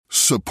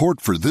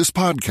Support for this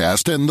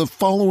podcast and the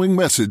following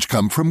message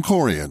come from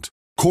Corient.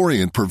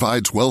 Corient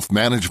provides wealth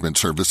management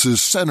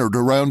services centered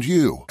around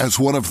you. As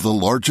one of the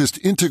largest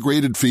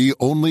integrated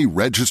fee-only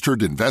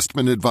registered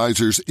investment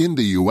advisors in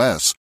the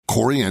U.S.,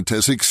 Corient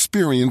has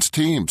experienced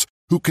teams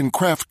who can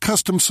craft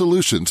custom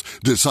solutions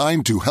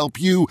designed to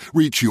help you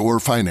reach your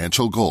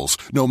financial goals,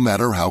 no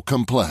matter how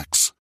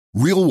complex.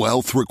 Real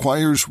wealth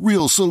requires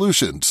real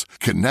solutions.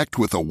 Connect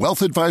with a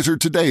wealth advisor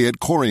today at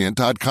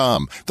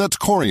Corient.com. That's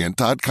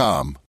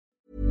Corient.com.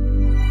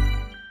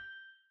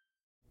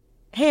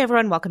 Hey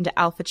everyone, welcome to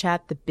Alpha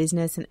Chat, the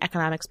business and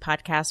economics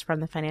podcast from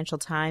the Financial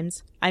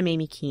Times. I'm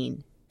Amy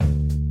Keene.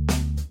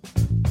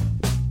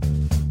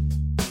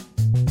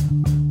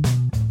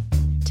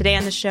 Today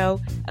on the show,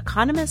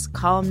 economist,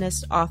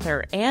 columnist,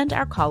 author, and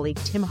our colleague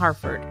Tim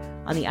Harford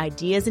on the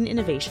ideas and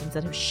innovations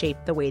that have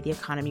shaped the way the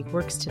economy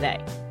works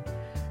today.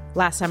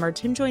 Last summer,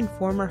 Tim joined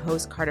former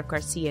host Cardiff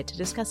Garcia to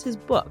discuss his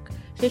book,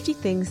 50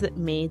 Things That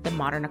Made the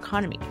Modern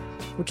Economy,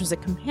 which was a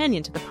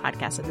companion to the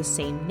podcast of the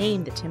same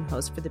name that Tim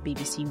hosts for the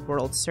BBC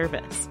World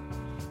Service.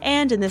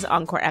 And in this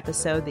encore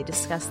episode, they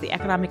discuss the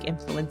economic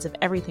influence of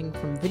everything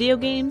from video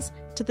games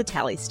to the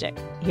tally stick.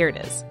 Here it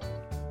is.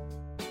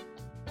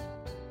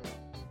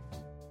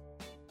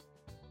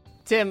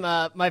 Tim,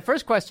 my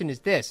first question is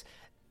this.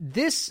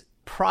 This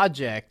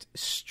project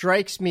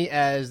strikes me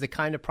as the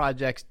kind of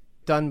project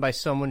done by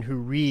someone who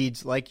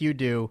reads, like you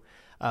do,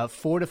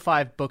 4 to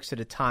 5 books at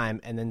a time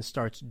and then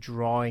starts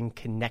drawing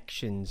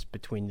connections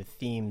between the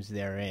themes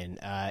therein.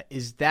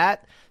 Is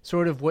that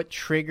sort of what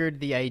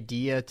triggered the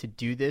idea to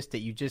do this, that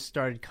you just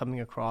started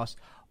coming across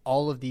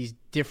all of these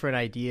different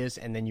ideas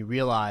and then you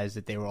realized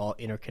that they were all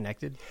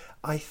interconnected?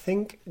 I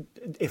think,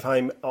 if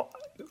I'm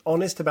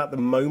honest about the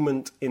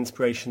moment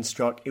inspiration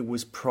struck, it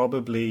was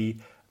probably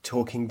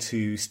talking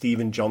to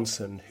Stephen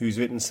Johnson, who's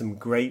written some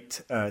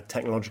great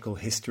technological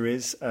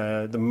histories.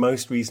 The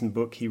most recent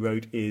book he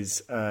wrote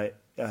is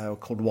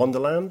called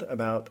Wonderland,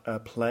 about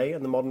play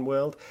and the modern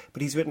world.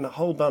 But he's written a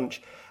whole bunch.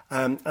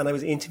 And I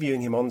was interviewing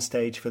him on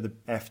stage for the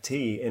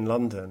FT in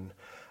London.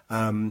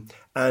 And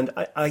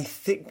I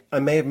think,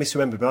 I may have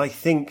misremembered, but I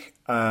think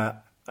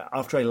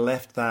after I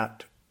left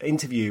that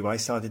interview, I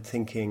started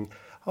thinking,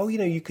 oh,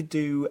 you could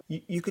do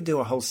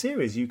a whole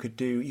series. You could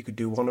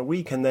do one a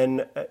week, and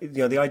then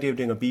the idea of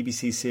doing a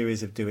BBC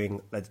series of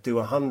doing, let's do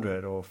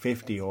 100 or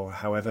 50 or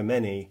however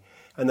many,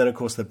 and then of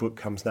course the book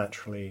comes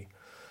naturally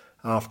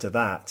after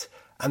that.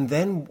 And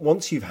then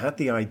once you've had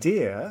the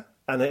idea,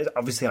 and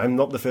obviously I'm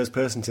not the first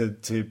person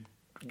to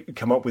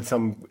come up with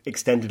some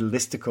extended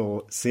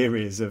listicle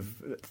series of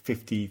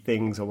 50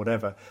 things or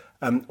whatever.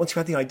 Once you've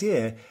had the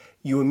idea,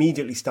 you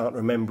immediately start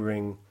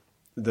remembering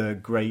the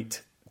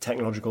great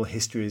technological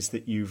histories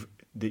that you've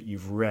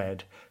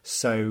read.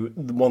 So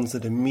the ones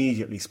that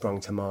immediately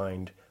sprung to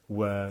mind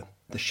were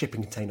the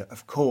shipping container.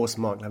 Of course,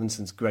 Mark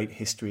Levinson's great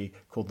history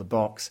called The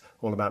Box,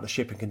 all about the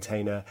shipping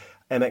container.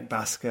 Emek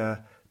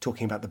Basker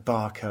talking about the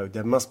barcode.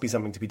 There must be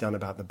something to be done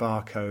about the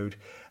barcode.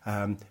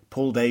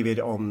 Paul David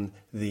on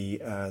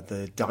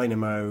the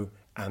dynamo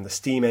and the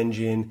steam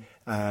engine,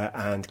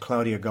 and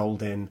Claudia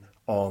Goldin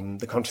on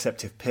the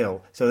contraceptive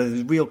pill. So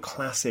there's real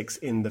classics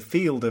in the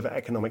field of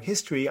economic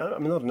history.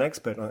 I'm not an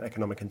expert on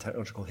economic and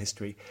technological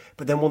history,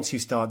 but then once you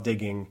start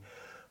digging,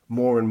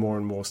 more and more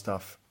and more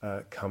stuff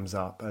comes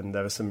up, and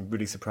there are some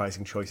really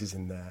surprising choices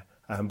in there.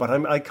 But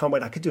I can't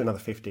wait. I could do another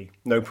 50,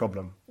 no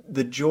problem.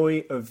 The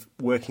joy of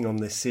working on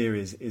this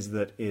series is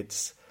that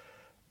it's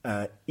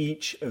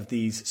each of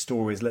these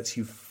stories lets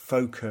you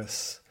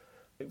focus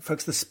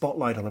the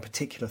spotlight on a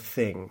particular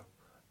thing,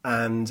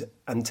 and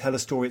tell a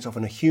story. It's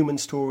often a human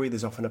story,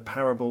 there's often a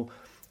parable,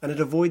 and it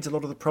avoids a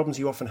lot of the problems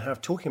you often have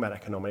talking about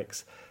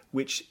economics,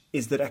 which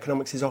is that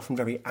economics is often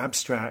very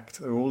abstract.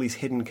 There are all these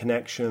hidden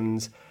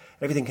connections,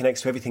 everything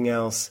connects to everything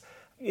else.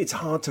 It's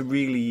hard to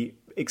really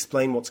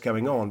explain what's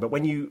going on, but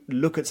when you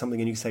look at something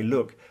and you say,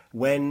 look,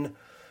 when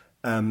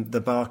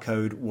the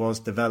barcode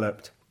was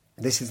developed,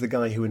 this is the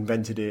guy who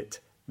invented it,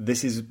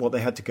 this is what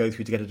they had to go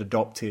through to get it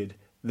adopted,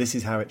 this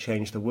is how it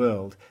changed the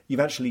world. You've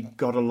actually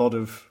got a lot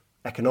of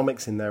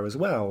economics in there as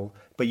well,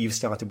 but you've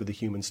started with a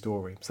human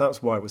story. So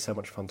that's why it was so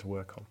much fun to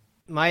work on.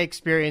 My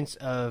experience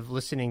of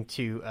listening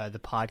to the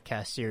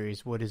podcast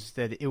series was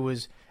that it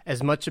was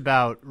as much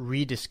about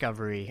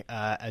rediscovery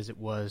as it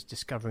was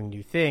discovering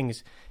new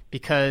things,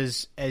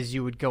 because as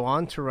you would go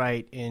on to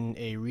write in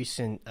a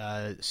recent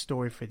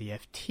story for the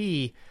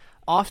FT,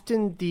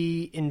 often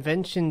the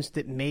inventions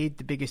that made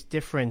the biggest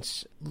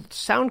difference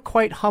sound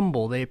quite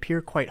humble. They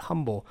appear quite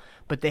humble,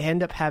 but they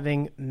end up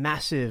having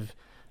massive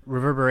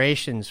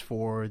reverberations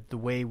for the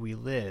way we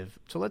live.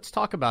 So let's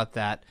talk about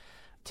that.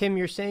 Tim,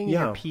 you're saying in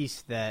your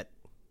piece that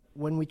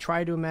when we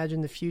try to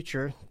imagine the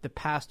future, the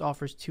past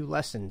offers 2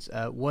 lessons.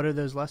 What are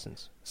those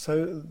lessons?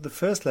 So the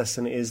first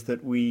lesson is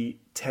that we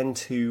tend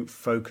to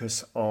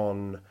focus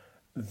on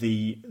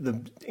the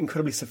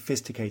incredibly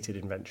sophisticated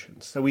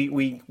inventions. So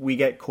we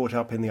get caught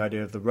up in the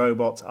idea of the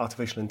robots,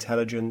 artificial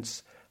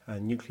intelligence,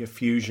 nuclear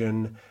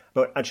fusion.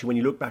 But actually, when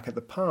you look back at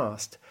the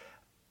past,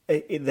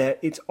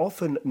 it's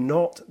often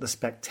not the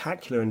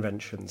spectacular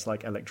inventions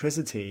like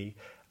electricity.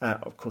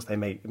 Of course,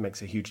 it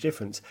makes a huge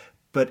difference,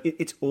 but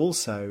it's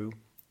also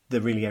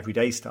the really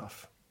everyday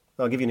stuff.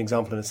 I'll give you an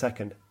example in a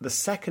second. The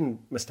second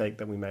mistake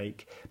that we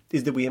make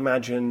is that we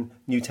imagine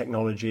new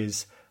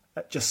technologies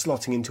just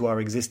slotting into our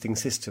existing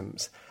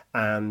systems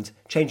and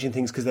changing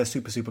things because they're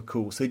super, super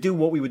cool. So they do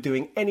what we were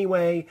doing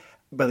anyway,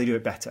 but they do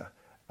it better.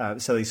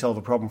 So they solve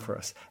a problem for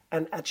us.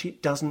 And actually,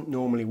 it doesn't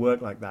normally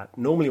work like that.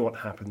 Normally what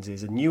happens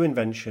is a new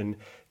invention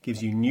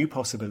gives you new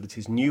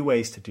possibilities, new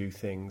ways to do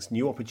things,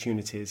 new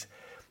opportunities,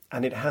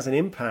 and it has an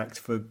impact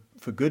for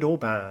good or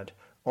bad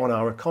on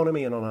our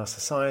economy and on our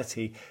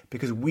society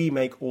because we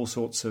make all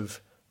sorts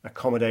of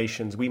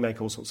accommodations, we make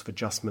all sorts of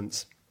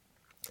adjustments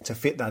to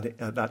fit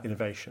that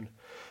innovation.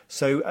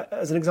 So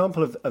as an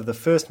example of the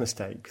first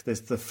mistake,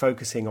 there's the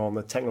focusing on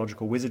the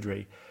technological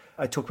wizardry.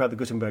 I talk about the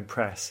Gutenberg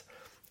press.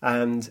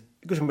 And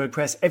Gutenberg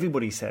press,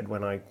 everybody said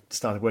when I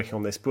started working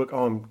on this book,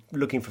 I'm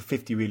looking for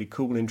 50 really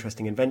cool and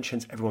interesting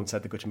inventions. Everyone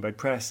said the Gutenberg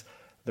press,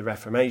 the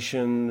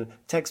Reformation,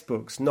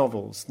 textbooks,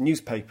 novels,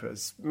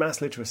 newspapers, mass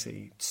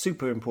literacy,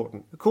 super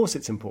important. Of course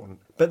it's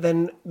important. But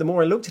then the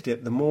more I looked at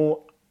it, the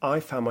more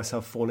I found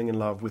myself falling in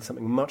love with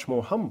something much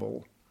more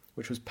humble,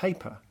 which was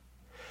paper.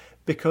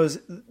 Because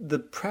the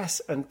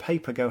press and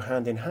paper go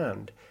hand in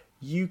hand.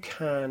 You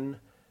can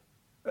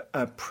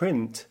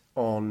print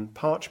on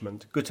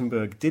parchment.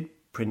 Gutenberg did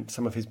print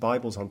some of his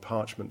Bibles on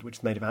parchment, which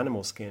is made of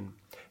animal skin.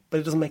 But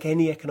it doesn't make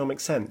any economic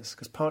sense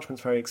because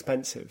parchment's very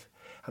expensive.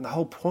 And the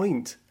whole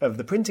point of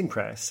the printing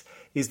press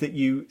is that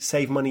you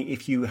save money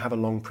if you have a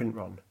long print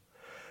run.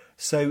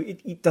 So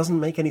it doesn't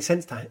make any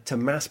sense to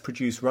mass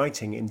produce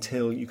writing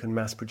until you can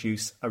mass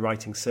produce a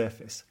writing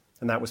surface.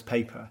 And that was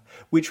paper,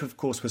 which of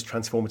course was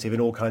transformative in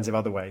all kinds of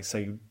other ways. So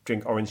you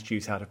drink orange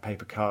juice out of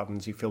paper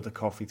cartons, you filter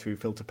coffee through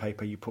filter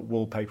paper, you put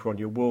wallpaper on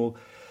your wall,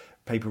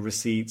 paper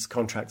receipts,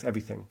 contracts,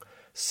 everything.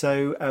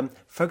 So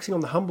focusing on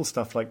the humble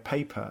stuff like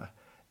paper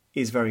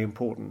is very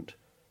important.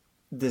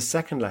 The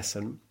second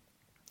lesson,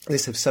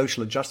 this of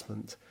social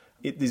adjustment,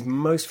 it is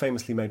most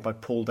famously made by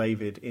Paul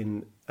David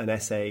in an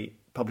essay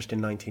published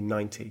in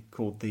 1990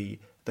 called The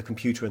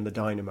Computer and the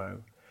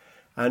Dynamo.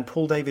 And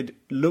Paul David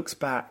looks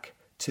back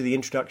to the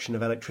introduction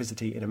of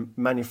electricity in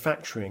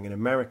manufacturing in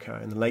America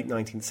in the late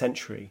 19th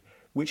century,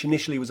 which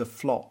initially was a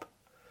flop.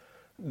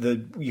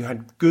 You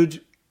had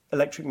good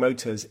electric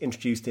motors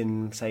introduced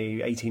in, say,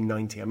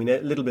 1890. I mean,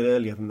 a little bit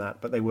earlier than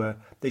that, but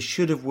they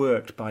should have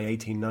worked by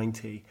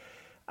 1890.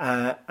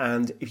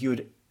 And if you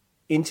had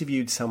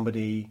interviewed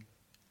somebody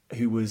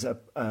who was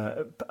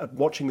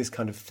watching this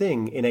kind of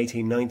thing in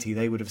 1890,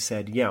 they would have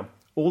said, yeah,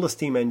 all the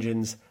steam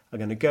engines are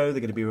going to go,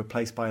 they're going to be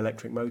replaced by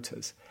electric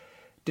motors.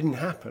 Didn't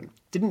happen.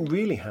 Didn't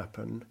really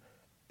happen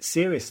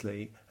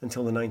seriously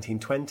until the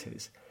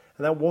 1920s.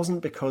 And that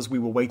wasn't because we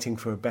were waiting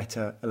for a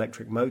better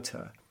electric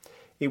motor.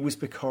 It was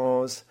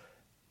because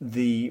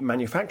the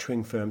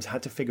manufacturing firms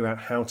had to figure out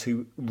how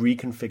to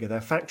reconfigure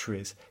their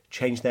factories,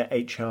 change their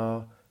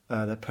HR,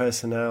 their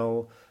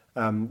personnel,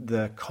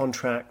 the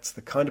contracts,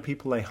 the kind of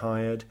people they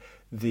hired,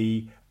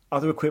 the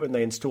other equipment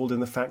they installed in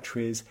the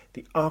factories,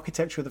 the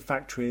architecture of the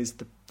factories,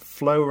 the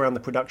flow around the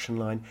production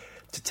line,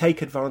 to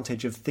take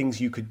advantage of things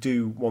you could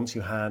do once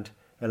you had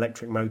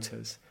electric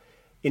motors.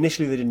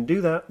 Initially, they didn't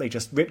do that. They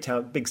just ripped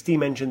out big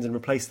steam engines and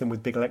replaced them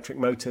with big electric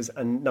motors,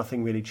 and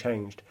nothing really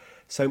changed.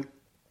 So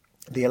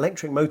the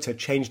electric motor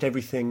changed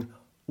everything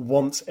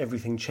once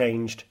everything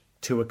changed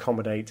to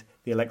accommodate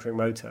the electric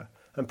motor.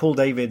 And Paul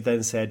David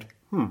then said,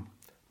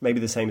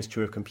 maybe the same is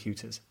true of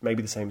computers.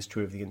 Maybe the same is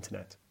true of the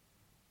internet.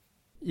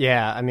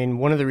 Yeah, I mean,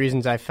 one of the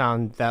reasons I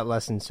found that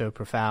lesson so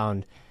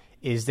profound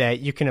is that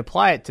you can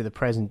apply it to the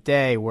present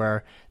day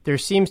where there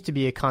seems to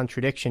be a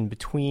contradiction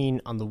between,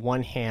 on the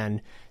one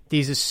hand,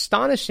 these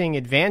astonishing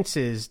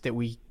advances that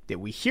we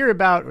hear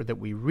about or that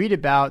we read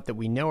about that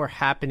we know are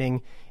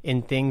happening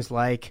in things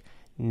like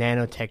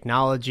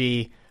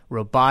nanotechnology,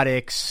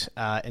 robotics,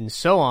 and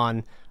so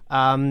on.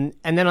 And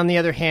then on the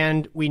other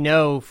hand, we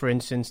know, for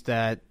instance,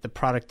 that the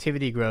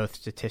productivity growth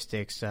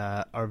statistics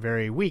are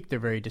very weak. They're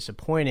very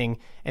disappointing,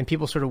 and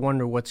people sort of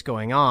wonder what's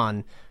going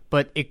on.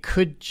 But it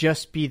could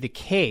just be the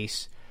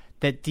case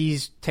that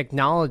these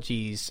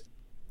technologies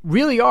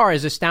really are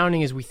as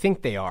astounding as we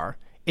think they are.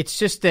 It's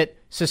just that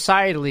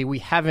societally we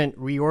haven't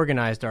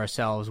reorganized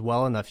ourselves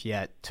well enough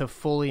yet to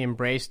fully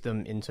embrace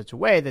them in such a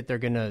way that they're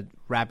going to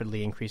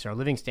rapidly increase our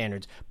living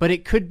standards. But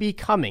it could be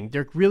coming.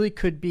 There really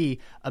could be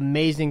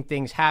amazing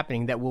things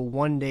happening that will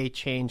one day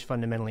change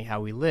fundamentally how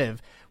we live.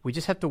 We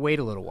just have to wait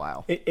a little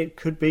while. It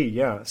could be,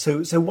 yeah.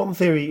 So one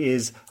theory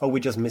is, we're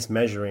just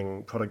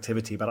mismeasuring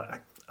productivity.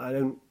 But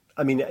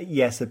I mean,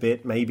 yes, a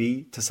bit,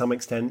 maybe, to some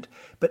extent.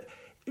 But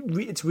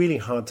it's really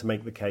hard to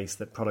make the case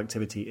that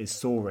productivity is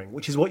soaring,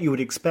 which is what you would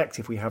expect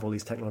if we have all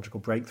these technological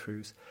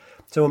breakthroughs.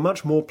 So a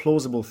much more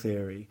plausible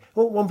theory,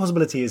 well, one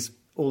possibility is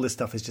all this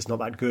stuff is just not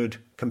that good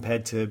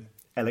compared to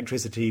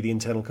electricity, the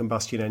internal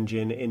combustion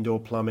engine, indoor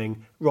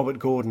plumbing. Robert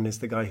Gordon is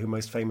the guy who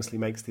most famously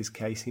makes this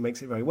case. He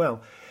makes it very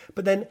well.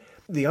 But then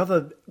the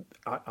other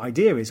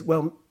idea is,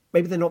 well,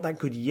 maybe they're not that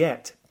good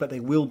yet, but they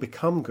will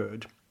become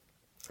good.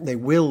 They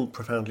will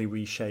profoundly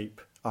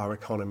reshape our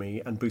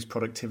economy and boost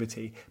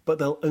productivity, but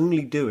they'll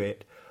only do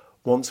it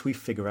once we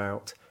figure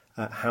out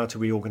how to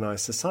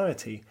reorganize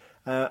society.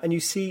 And you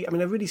see, a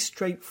really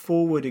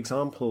straightforward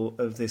example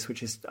of this,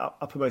 which is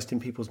uppermost in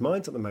people's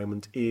minds at the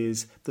moment,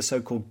 is the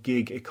so-called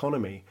gig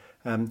economy.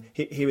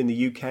 Here in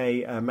the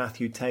UK,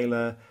 Matthew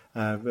Taylor,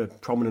 a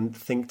prominent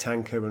think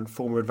tanker and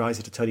former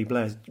advisor to Tony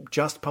Blair,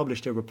 just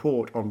published a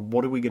report on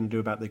what are we going to do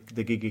about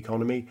the gig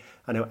economy.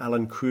 I know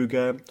Alan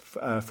Kruger,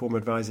 former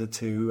advisor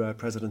to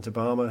President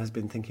Obama, has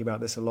been thinking about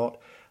this a lot.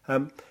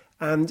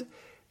 And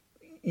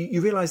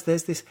you realize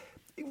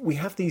we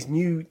have these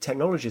new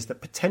technologies that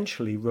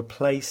potentially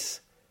replace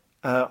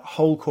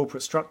whole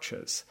corporate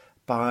structures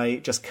by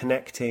just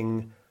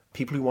connecting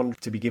people who want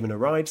to be given a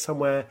ride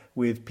somewhere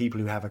with people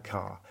who have a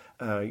car.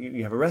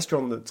 You have a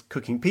restaurant that's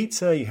cooking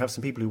pizza, you have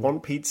some people who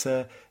want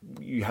pizza,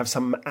 you have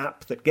some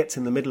app that gets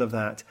in the middle of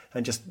that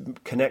and just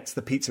connects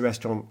the pizza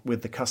restaurant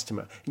with the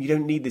customer. And you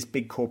don't need this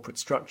big corporate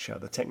structure.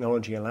 The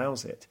technology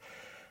allows it.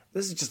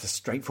 This is just a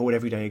straightforward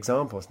everyday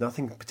example. It's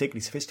nothing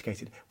particularly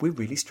sophisticated. We're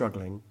really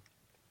struggling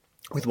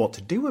with what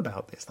to do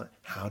about this. Like,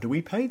 how do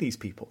we pay these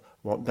people?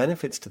 What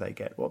benefits do they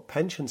get? What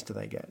pensions do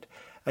they get?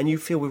 And you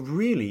feel we're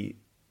really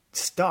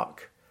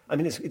stuck.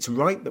 It's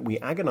right that we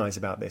agonize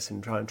about this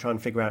and try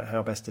and figure out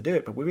how best to do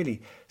it, but we're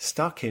really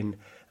stuck in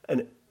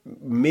a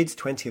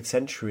mid-20th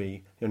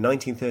century,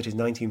 1930s,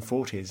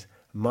 1940s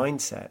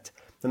mindset,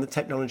 and the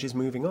technology is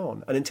moving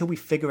on. And until we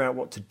figure out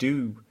what to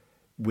do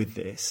with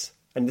this,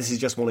 and this is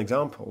just one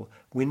example,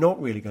 we're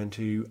not really going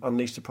to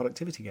unleash the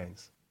productivity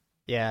gains.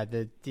 Yeah,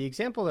 the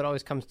example that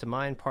always comes to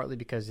mind, partly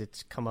because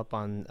it's come up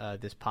on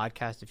this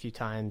podcast a few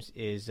times,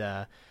 is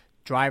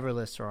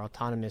driverless or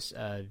autonomous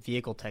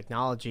vehicle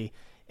technology,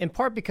 in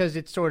part because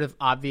it's sort of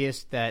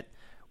obvious that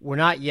we're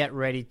not yet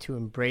ready to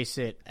embrace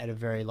it at a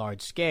very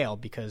large scale,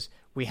 because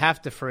we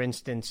have to, for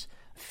instance,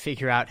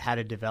 figure out how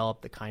to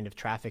develop the kind of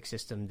traffic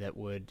system that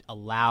would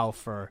allow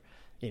for,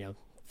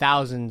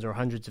 thousands or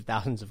hundreds of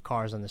thousands of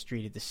cars on the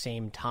street at the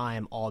same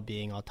time, all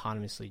being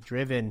autonomously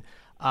driven.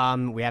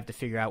 We have to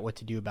figure out what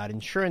to do about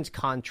insurance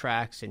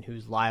contracts and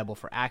who's liable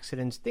for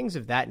accidents, things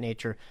of that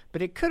nature.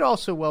 But it could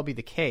also well be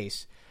the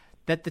case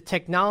that the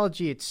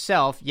technology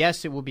itself,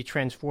 yes, it will be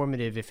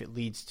transformative if it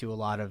leads to a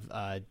lot of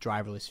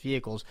driverless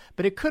vehicles,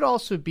 but it could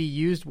also be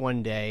used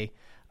one day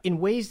in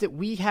ways that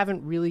we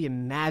haven't really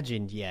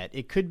imagined yet.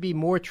 It could be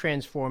more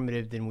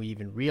transformative than we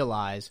even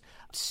realize,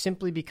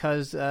 simply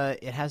because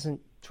it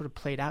hasn't sort of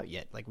played out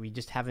yet. Like we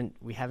haven't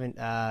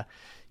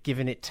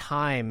given it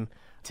time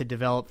to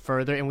develop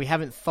further, and we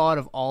haven't thought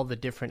of all the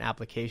different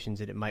applications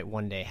that it might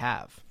one day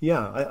have.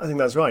 Yeah, I think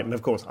that's right. And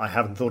of course, I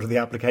haven't thought of the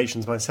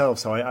applications myself,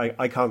 so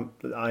I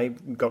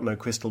got no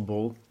crystal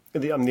ball.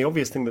 The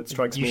obvious thing that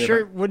strikes me... You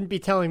sure wouldn't be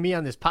telling me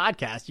on this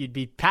podcast. You'd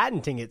be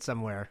patenting it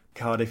somewhere.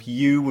 Cardiff,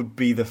 you would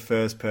be the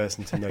first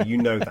person to know. You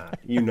know that.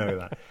 You know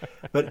that.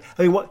 But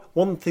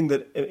one thing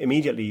that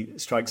immediately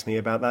strikes me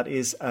about that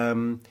is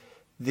that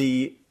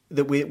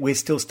we're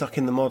still stuck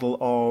in the model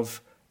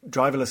of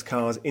driverless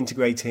cars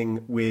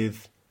integrating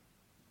with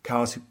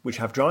cars which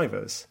have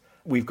drivers.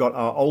 We've got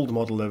our old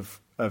model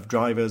of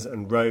drivers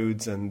and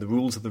roads and the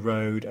rules of the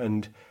road,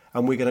 and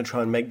we're going to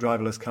try and make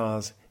driverless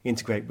cars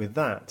integrate with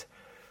that.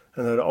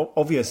 And an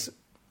obvious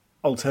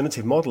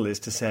alternative model is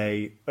to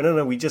say,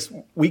 no, we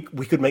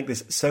could make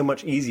this so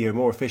much easier,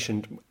 more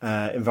efficient,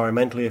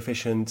 environmentally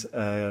efficient,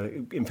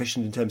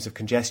 efficient in terms of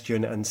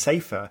congestion, and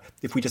safer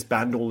if we just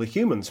banned all the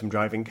humans from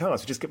driving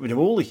cars. We just get rid of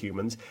all the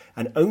humans,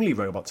 and only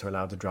robots are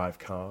allowed to drive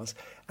cars.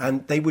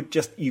 And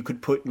you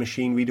could put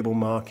machine-readable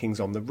markings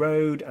on the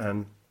road,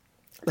 and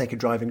they could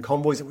drive in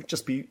convoys. It would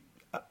just be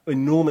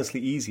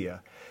enormously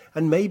easier.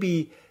 And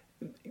maybe,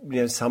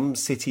 some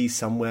city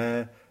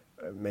somewhere,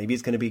 maybe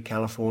it's going to be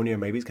California,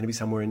 maybe it's going to be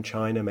somewhere in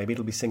China, maybe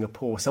it'll be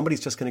Singapore. Somebody's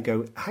just going to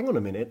go, hang on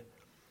a minute,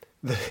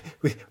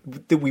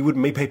 that we would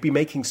be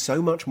making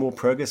so much more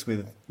progress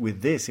with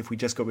this if we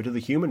just got rid of the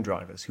human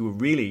drivers who are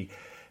really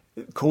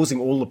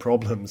causing all the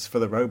problems for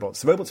the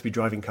robots. The robots would be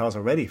driving cars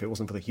already if it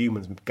wasn't for the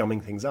humans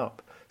gumming things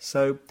up.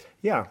 So,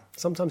 yeah,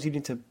 sometimes you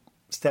need to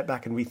step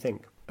back and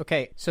rethink.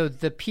 Okay, so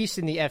the piece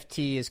in the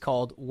FT is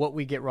called What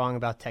We Get Wrong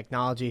About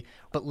Technology,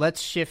 but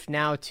let's shift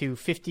now to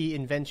 50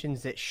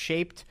 inventions that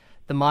shaped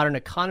the modern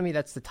economy.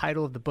 That's the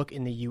title of the book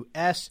in the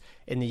U.S.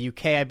 In the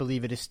U.K., I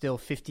believe it is still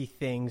 50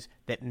 things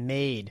that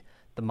made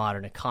the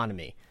modern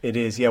economy. It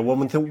is, yeah.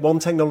 One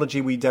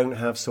technology we don't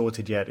have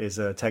sorted yet is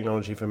a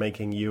technology for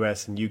making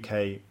U.S. and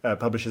U.K.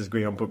 Publishers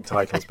agree on book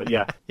titles, but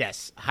yeah.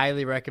 Yes,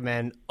 highly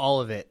recommend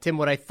all of it. Tim,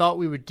 what I thought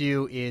we would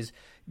do is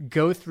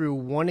go through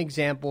one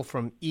example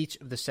from each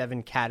of the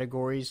 7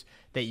 categories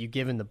that you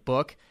give in the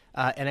book.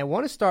 And I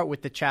want to start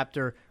with the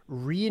chapter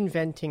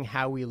Reinventing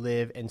How We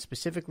Live, and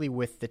specifically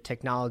with the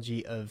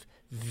technology of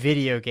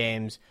video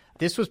games.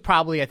 This was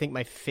probably, I think,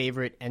 my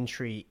favorite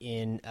entry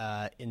in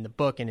the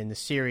book and in the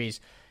series.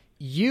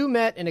 You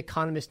met an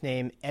economist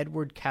named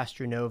Edward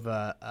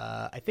Castronova,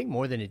 I think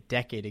more than a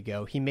decade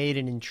ago. He made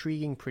an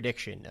intriguing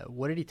prediction.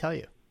 What did he tell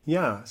you?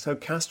 Yeah, so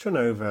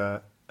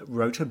Castronova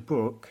wrote a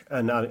book,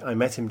 and I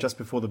met him just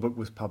before the book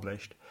was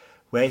published,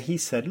 where he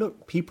said,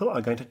 look, people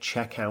are going to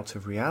check out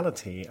of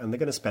reality and they're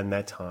going to spend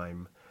their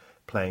time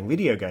playing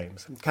video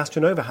games. And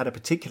Castronova had a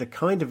particular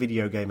kind of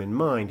video game in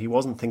mind. He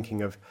wasn't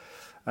thinking of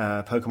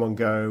Pokemon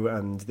Go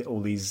and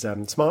all these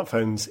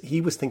smartphones.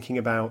 He was thinking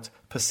about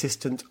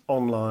persistent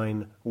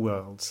online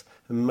worlds,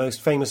 the most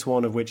famous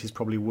one of which is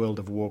probably World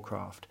of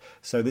Warcraft.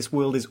 So this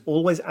world is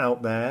always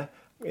out there.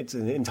 It's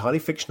an entirely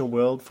fictional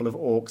world full of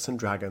orcs and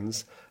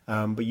dragons,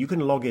 but you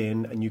can log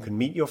in and you can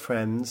meet your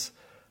friends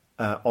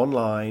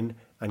online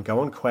and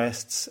go on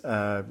quests,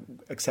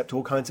 accept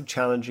all kinds of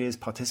challenges,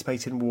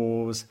 participate in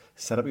wars,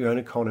 set up your own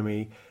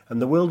economy, and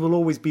the world will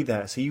always be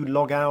there. So you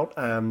log out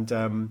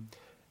and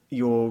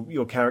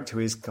your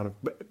character is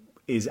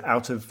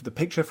out of the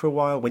picture for a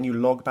while. When you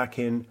log back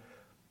in,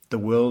 the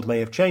world may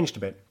have changed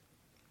a bit.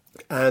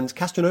 And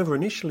Castronova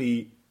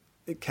initially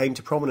came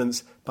to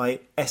prominence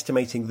by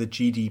estimating the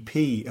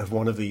GDP of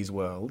one of these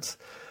worlds,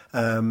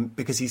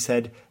 because he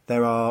said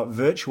there are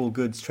virtual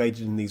goods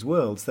traded in these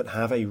worlds that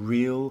have a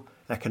real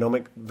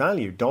economic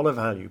value, dollar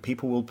value.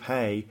 People will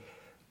pay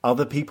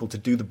other people to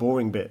do the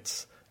boring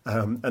bits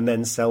and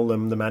then sell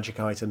them the magic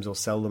items or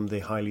sell them the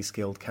highly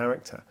skilled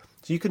character.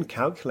 So you can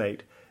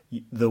calculate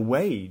the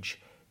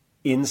wage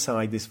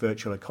inside this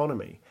virtual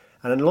economy.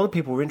 And a lot of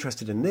people were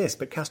interested in this,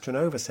 but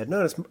Castronova said,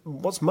 no,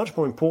 what's much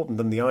more important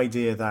than the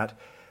idea that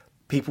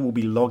people will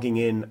be logging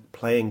in,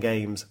 playing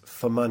games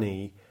for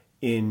money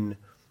in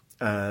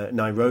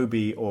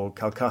Nairobi or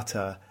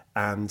Calcutta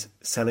and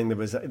selling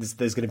them as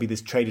there's going to be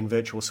this trade in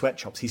virtual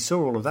sweatshops. He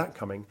saw all of that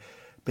coming.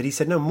 But he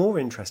said, no, more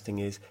interesting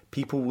is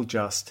people will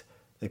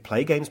they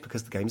play games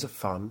because the games are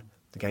fun,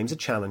 the games are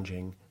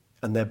challenging,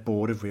 and they're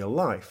bored of real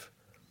life.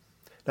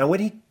 Now, when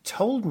he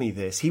told me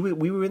this, we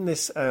were in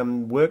this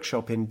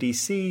workshop in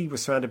DC, we're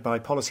surrounded by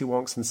policy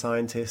wonks and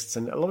scientists,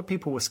 and a lot of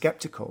people were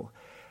skeptical.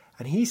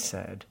 And he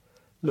said,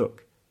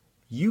 look,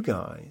 you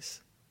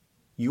guys,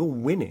 you're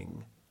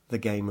winning the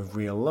game of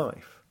real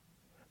life.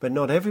 But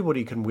not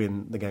everybody can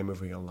win the game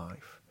of real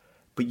life.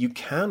 But you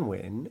can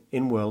win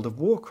in World of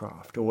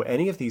Warcraft or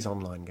any of these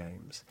online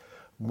games.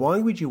 Why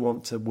would you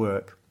want to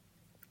work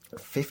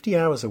 50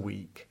 hours a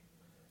week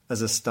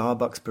as a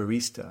Starbucks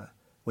barista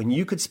when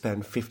you could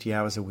spend 50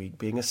 hours a week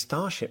being a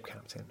starship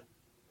captain?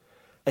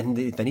 And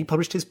then he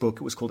published his book.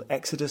 It was called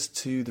Exodus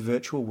to the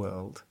Virtual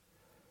World.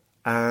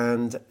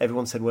 And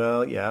everyone said,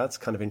 well, yeah, it's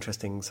kind of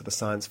interesting sort of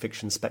science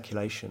fiction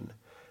speculation.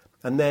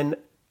 And then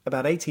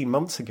about 18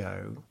 months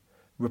ago,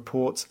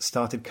 reports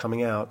started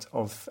coming out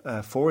of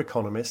 4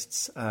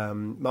 economists,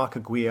 Marc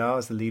Aguiar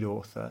as the lead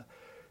author,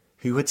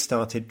 who had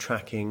started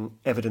tracking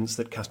evidence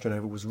that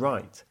Castronova was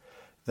right,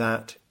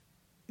 that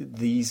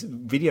these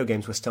video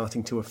games were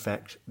starting to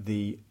affect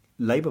the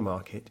labor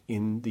market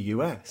in the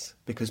US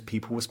because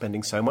people were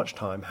spending so much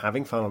time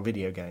having fun on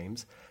video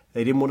games,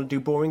 they didn't want to do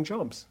boring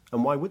jobs.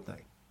 And why would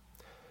they?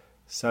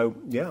 So,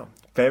 yeah,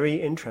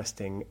 very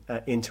interesting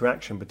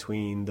interaction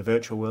between the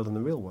virtual world and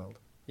the real world.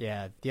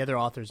 Yeah, the other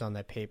authors on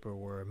that paper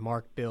were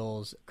Mark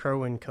Bills,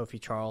 Kerwin Kofi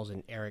Charles,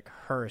 and Eric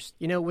Hurst.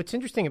 You know, what's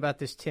interesting about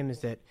this, Tim,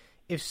 is that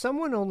if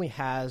someone only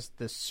has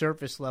the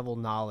surface level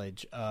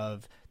knowledge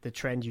of the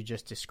trend you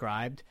just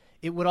described,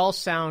 it would all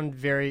sound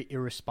very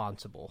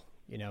irresponsible.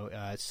 You know,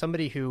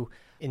 somebody who,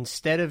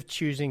 instead of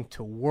choosing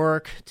to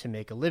work, to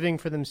make a living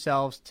for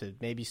themselves, to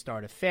maybe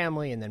start a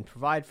family and then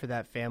provide for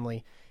that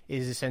family,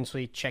 is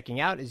essentially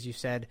checking out, as you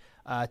said,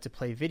 to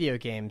play video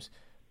games.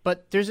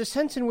 But there's a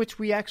sense in which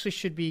we actually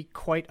should be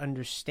quite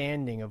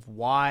understanding of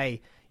why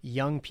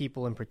young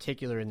people in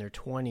particular in their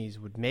 20s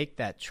would make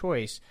that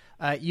choice.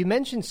 You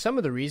mentioned some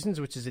of the reasons,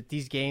 which is that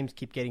these games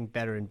keep getting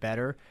better and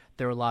better.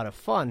 They're a lot of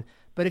fun.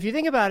 But if you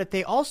think about it,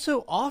 they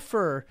also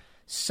offer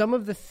some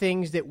of the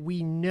things that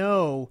we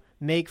know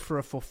make for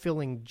a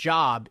fulfilling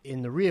job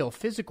in the real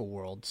physical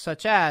world,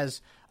 such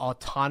as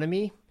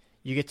autonomy.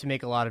 You get to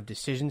make a lot of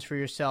decisions for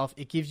yourself.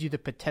 It gives you the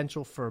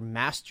potential for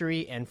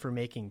mastery and for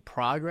making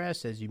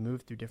progress as you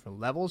move through different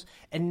levels.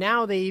 And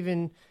now they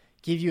even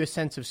give you a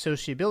sense of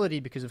sociability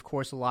because, of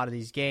course, a lot of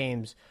these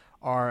games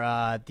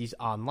are these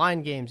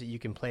online games that you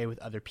can play with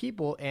other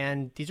people.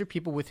 And these are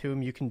people with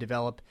whom you can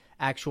develop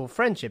actual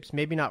friendships.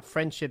 Maybe not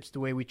friendships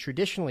the way we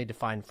traditionally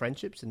define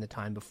friendships in the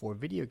time before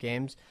video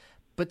games,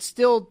 but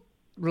still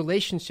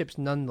relationships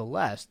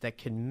nonetheless that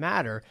can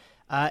matter.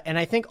 And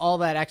I think all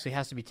that actually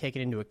has to be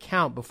taken into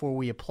account before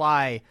we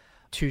apply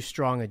too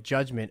strong a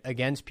judgment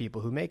against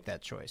people who make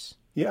that choice.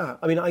 Yeah,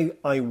 I mean,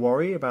 I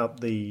worry about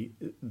the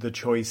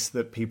choice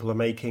that people are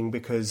making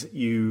because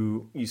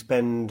you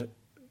spend,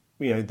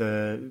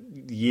 the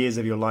years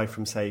of your life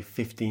from, say,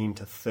 15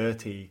 to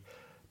 30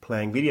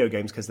 playing video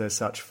games because they're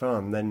such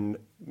fun. Then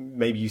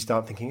maybe you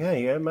start thinking,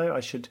 hey, I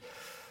should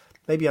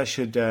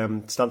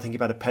start thinking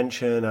about a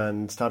pension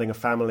and starting a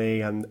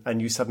family,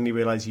 and you suddenly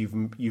realize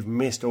you've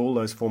missed all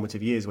those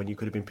formative years when you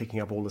could have been picking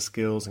up all the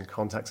skills and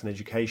contacts and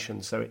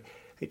education. So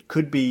it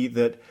could be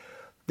that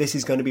this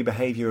is going to be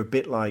behavior a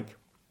bit like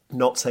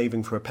not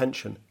saving for a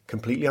pension.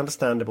 Completely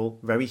understandable,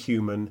 very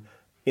human,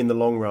 in the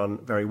long run,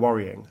 very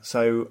worrying.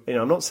 So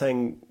I'm not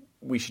saying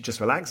we should just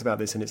relax about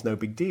this and it's no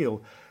big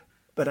deal.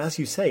 But as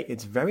you say,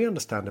 it's very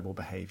understandable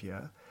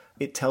behavior.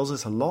 It tells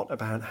us a lot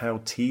about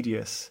how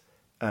tedious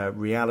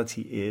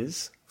reality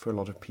is for a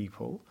lot of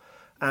people.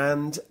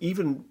 And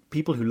even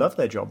people who love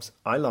their jobs,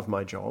 I love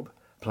my job,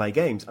 play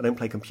games. I don't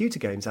play computer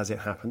games as it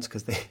happens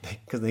because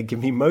they give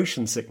me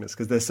motion sickness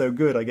because they're so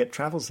good. I get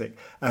travel sick.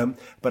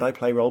 But I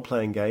play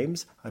role-playing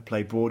games. I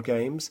play board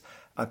games.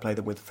 I play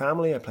them with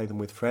family. I play them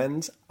with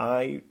friends.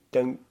 I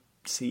don't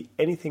see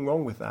anything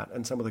wrong with that.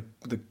 And some of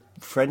the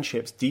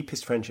friendships,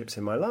 deepest friendships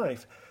in my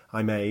life,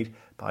 I made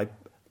by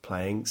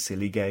playing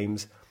silly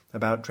games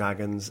about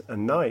dragons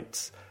and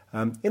knights.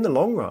 In the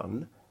long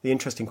run, the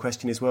interesting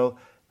question is, well,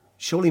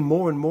 surely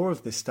more and more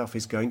of this stuff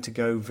is going to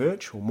go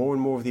virtual. More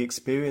and more of the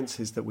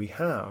experiences that we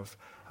have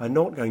are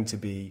not going to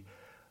be,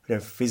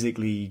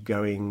 physically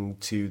going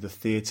to the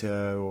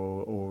theatre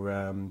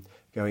or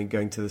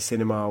going to the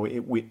cinema.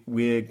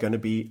 We're going to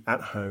be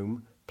at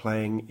home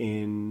playing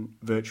in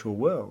virtual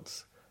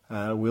worlds.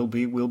 We'll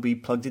be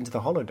plugged into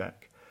the holodeck.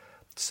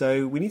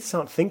 So we need to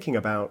start thinking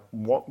about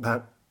what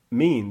that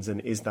means, and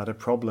is that a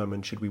problem,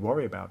 and should we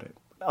worry about it?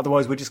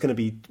 Otherwise, we're just going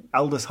to be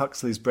Aldous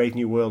Huxley's Brave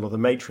New World or The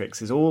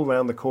Matrix is all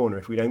around the corner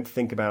if we don't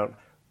think about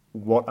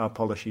what our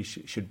policy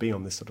should be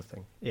on this sort of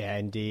thing. Yeah,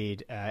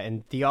 indeed.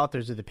 And the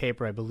authors of the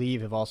paper, I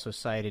believe, have also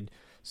cited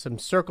some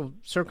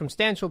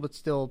circumstantial but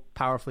still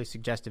powerfully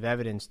suggestive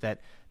evidence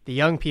that the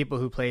young people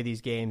who play these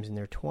games in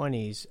their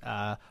 20s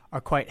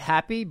are quite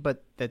happy,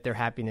 but that their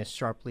happiness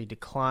sharply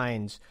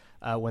declines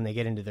when they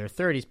get into their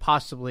 30s,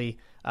 possibly,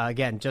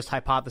 again, just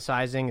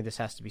hypothesizing, this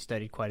has to be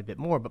studied quite a bit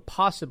more, but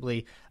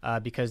possibly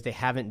because they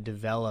haven't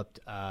developed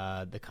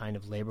the kind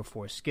of labor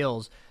force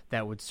skills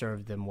that would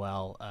serve them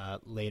well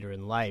later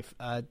in life.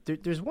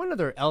 There's one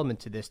other element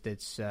to this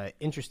that's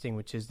interesting,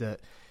 which is the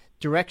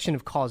direction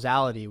of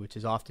causality, which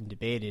is often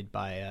debated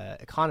by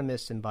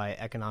economists and by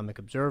economic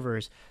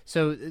observers.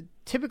 So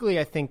typically,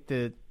 I think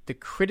the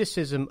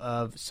criticism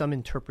of some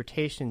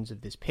interpretations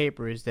of this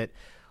paper is that,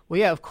 well,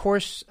 yeah, of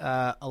course,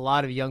 a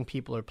lot of young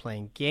people are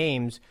playing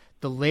games.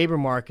 The labor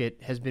market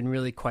has been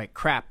really quite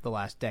crap the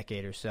last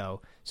decade or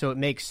so. So it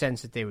makes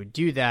sense that they would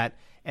do that,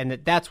 and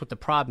that's what the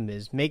problem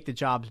is. Make the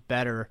jobs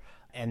better,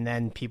 and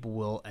then people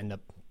will end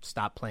up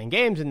stop playing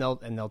games, and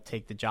they'll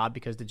take the job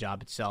because the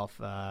job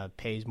itself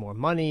pays more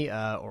money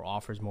or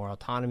offers more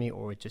autonomy,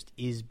 or it just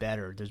is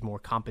better. There's more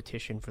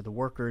competition for the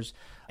workers,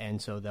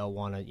 and so they'll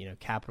want to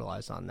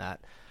capitalize on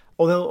that.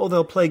 Or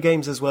they'll play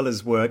games as well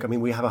as work. I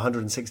mean, we have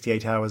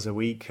 168 hours a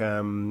week. We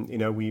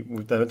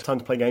have time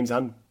to play games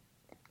and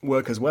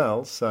work as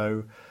well.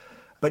 So,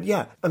 but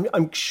yeah,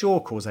 I'm sure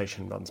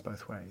causation runs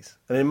both ways,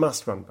 and it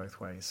must run both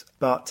ways.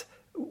 But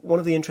one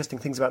of the interesting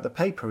things about the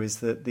paper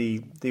is that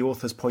the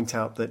authors point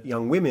out that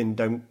young women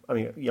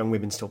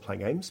still play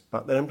games,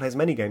 but they don't play as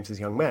many games as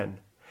young men.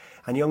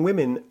 And young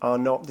women are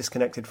not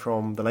disconnected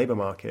from the labour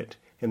market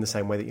in the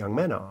same way that young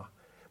men are.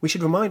 We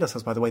should remind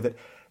ourselves, by the way, that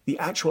the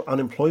actual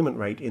unemployment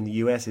rate in the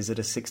US is at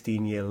a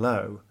 16-year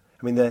low.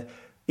 I mean,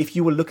 if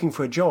you were looking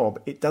for a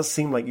job, it does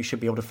seem like you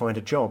should be able to find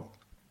a job.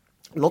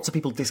 Lots of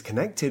people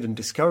disconnected and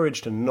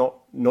discouraged and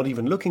not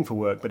even looking for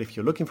work. But if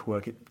you're looking for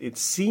work, it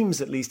seems,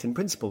 at least in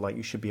principle, like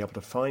you should be able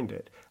to find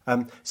it.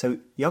 So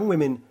young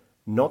women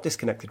not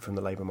disconnected from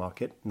the labour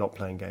market, not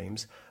playing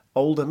games.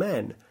 Older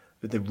men,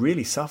 they've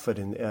really suffered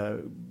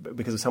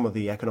because of some of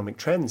the economic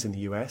trends in the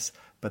US,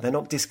 but they're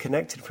not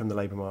disconnected from the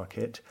labour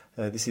market.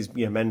 This is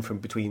men from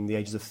between the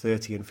ages of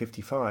 30 and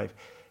 55,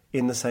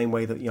 in the same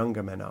way that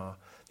younger men are.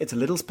 It's a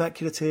little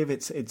speculative.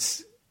 This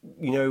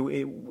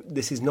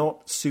is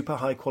not super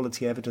high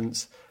quality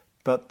evidence,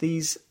 but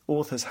these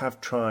authors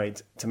have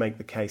tried to make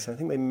the case. I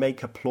think they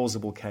make a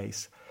plausible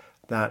case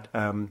that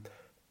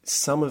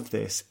some of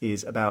this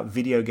is about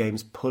video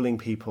games pulling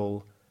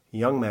people,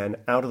 young men,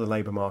 out of the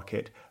labour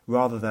market,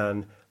 rather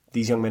than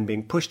these young men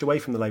being pushed away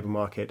from the labour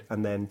market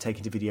and then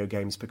taken to video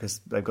games because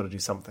they've got to do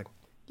something.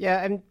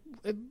 Yeah, and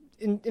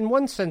in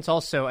one sense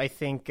also, I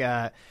think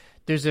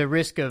there's a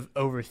risk of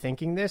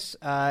overthinking this.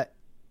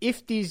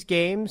 If these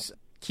games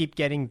keep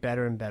getting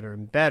better and better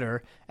and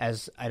better,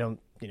 as I don't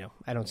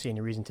see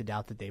any reason to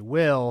doubt that they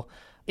will,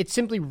 it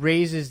simply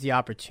raises the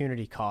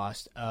opportunity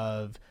cost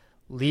of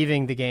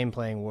leaving the game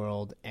playing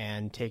world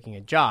and taking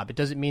a job. It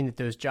doesn't mean that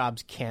those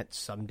jobs can't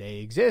someday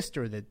exist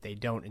or that they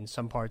don't in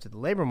some parts of the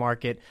labor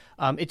market.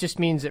 It just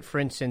means that, for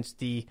instance,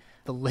 the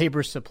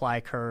labor supply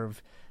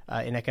curve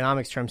in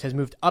economics terms has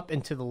moved up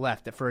and to the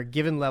left, that for a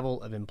given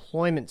level of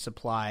employment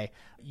supply,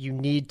 you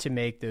need to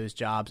make those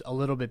jobs a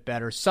little bit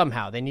better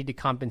somehow. They need to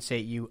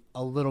compensate you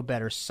a little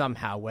better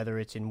somehow, whether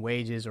it's in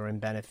wages or in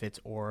benefits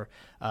or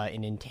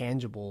in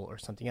intangible or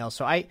something else.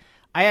 So I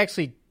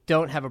actually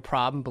don't have a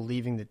problem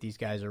believing that these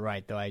guys are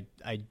right, though I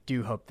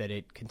do hope that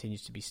it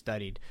continues to be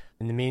studied.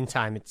 In the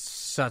meantime, it's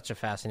such a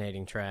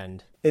fascinating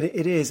trend.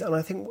 It is, and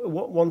I think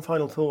one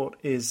final thought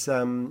is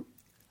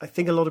I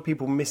think a lot of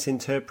people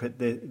misinterpret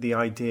the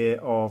idea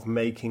of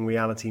making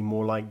reality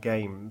more like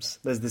games.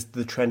 There's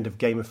the trend of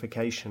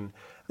gamification.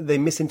 They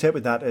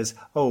misinterpret that as,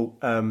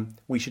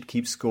 we should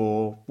keep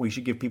score, we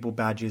should give people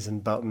badges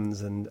and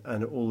buttons and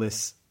all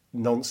this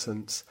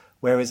nonsense,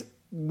 Whereas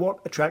what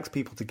attracts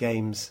people to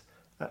games,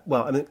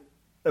 well, I mean,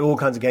 there are all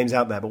kinds of games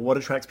out there, but what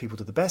attracts people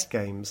to the best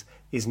games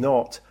is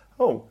not,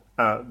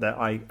 that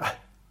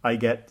I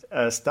get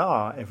a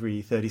star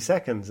every 30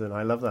 seconds, and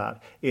I love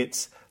that.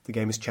 It's the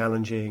game is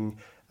challenging,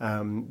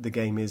 the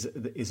game is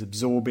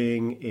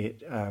absorbing,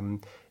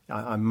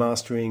 I'm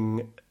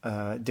mastering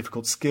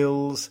difficult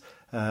skills.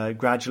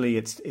 Gradually,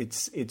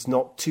 it's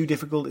not too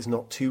difficult, it's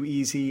not too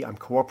easy. I'm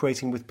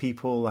cooperating with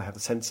people, I have a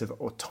sense of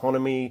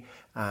autonomy,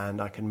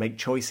 and I can make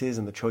choices,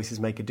 and the choices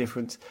make a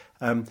difference.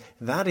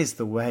 That is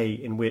the way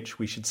in which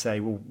we should say,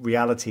 well,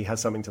 reality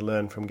has something to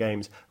learn from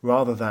games,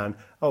 rather than,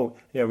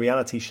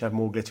 reality should have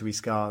more glittery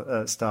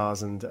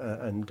stars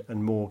and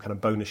more kind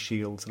of bonus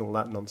shields and all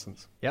that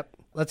nonsense. Yep.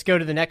 Let's go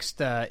to the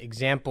next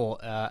example.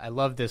 I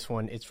love this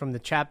one. It's from the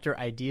chapter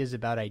Ideas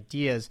About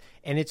Ideas,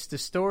 and it's the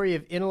story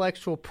of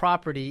intellectual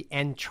property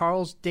and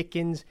Charles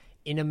Dickens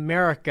in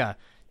America.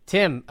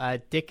 Tim,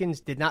 Dickens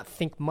did not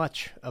think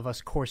much of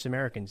us coarse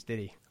Americans, did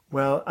he?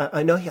 Well,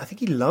 I know. I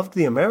think he loved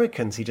the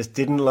Americans. He just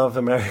didn't love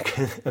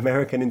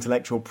American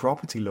intellectual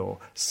property law.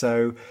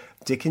 So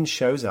Dickens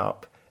shows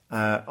up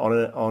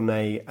on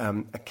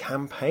a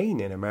campaign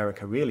in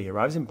America. Really,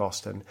 arrives in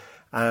Boston,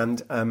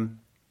 and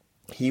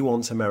he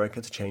wants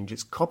America to change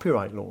its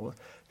copyright law,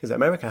 because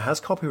America has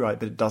copyright,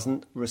 but it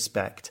doesn't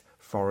respect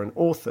foreign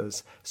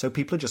authors. So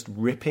people are just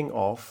ripping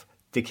off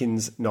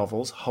Dickens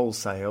novels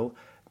wholesale,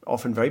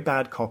 often very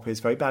bad copies,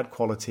 very bad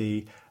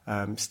quality,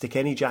 stick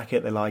any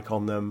jacket they like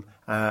on them,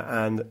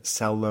 and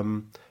sell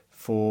them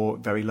for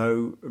very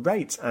low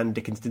rates. And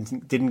Dickens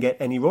didn't get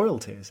any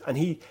royalties. And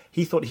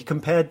he thought, he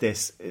compared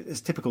this, as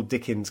typical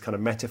Dickens kind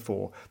of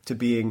metaphor, to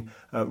being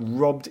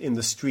robbed in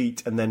the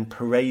street and then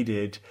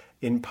paraded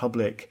in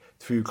public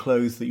through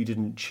clothes that you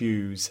didn't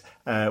choose,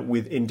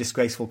 in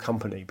disgraceful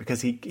company,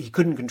 because he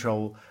couldn't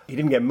control, he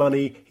didn't get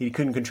money, he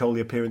couldn't control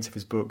the appearance of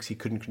his books, he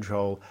couldn't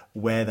control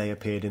where they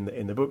appeared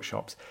in the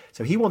bookshops.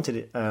 So he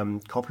wanted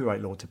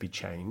copyright law to be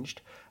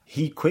changed.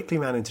 He quickly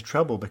ran into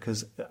trouble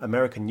because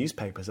American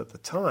newspapers at the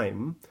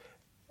time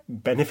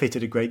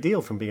benefited a great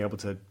deal from being able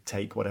to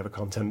take whatever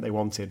content they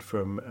wanted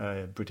from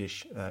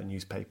British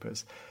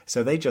newspapers.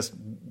 So they just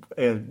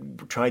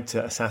tried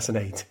to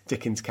assassinate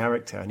Dickens'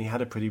 character, and he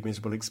had a pretty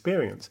miserable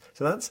experience.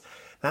 So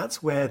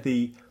that's where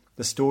the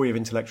story of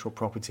intellectual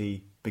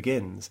property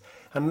begins.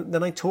 And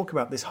then I talk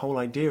about this whole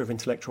idea of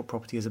intellectual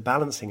property as a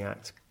balancing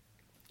act.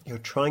 You're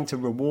trying to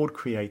reward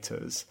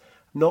creators,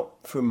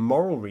 not for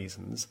moral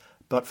reasons,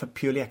 but for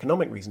purely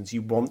economic reasons.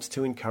 You want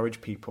to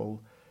encourage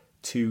people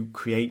to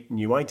create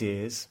new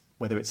ideas,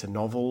 whether it's a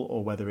novel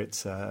or whether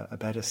it's a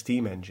better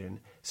steam engine.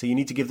 So you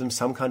need to give them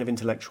some kind of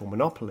intellectual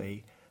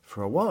monopoly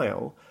for a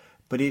while.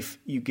 But if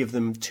you give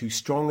them too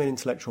strong an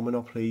intellectual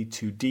monopoly,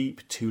 too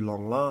deep, too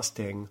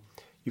long-lasting,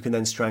 you can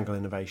then strangle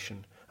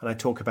innovation. And I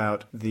talk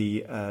about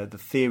the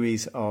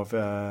theories of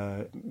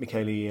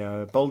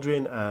Michele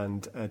Baldwin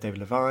and David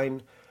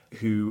Levine,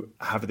 who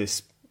have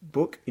this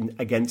book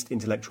against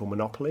intellectual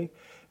monopoly,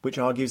 which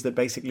argues that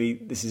basically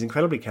this is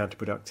incredibly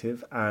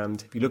counterproductive.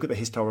 And if you look at the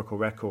historical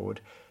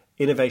record,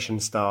 innovation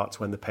starts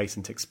when the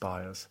patent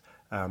expires.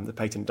 The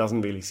patent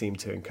doesn't really seem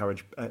to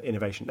encourage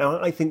innovation.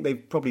 Now, I think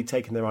they've probably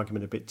taken their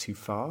argument a bit too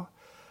far,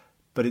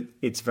 but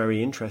it's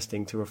very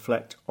interesting to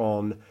reflect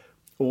on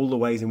all the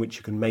ways in which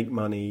you can make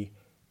money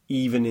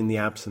even in the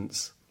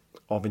absence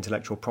of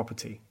intellectual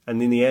property.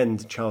 And in the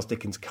end, Charles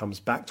Dickens comes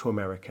back to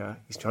America.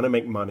 He's trying to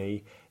make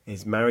money.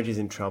 His marriage is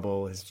in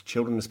trouble. His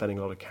children are spending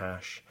a lot of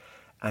cash.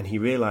 And he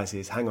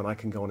realizes, hang on, I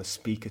can go on a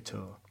speaker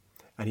tour.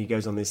 And he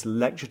goes on this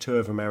lecture tour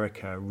of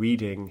America,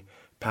 reading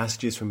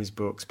passages from his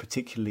books,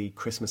 particularly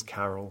Christmas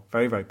Carol,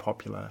 very, very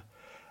popular.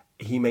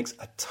 He makes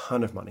a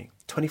ton of money,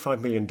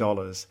 $25 million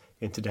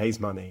in today's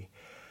money,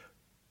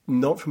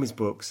 not from his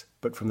books,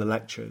 but from the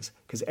lectures,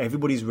 because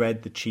everybody's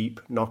read the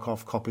cheap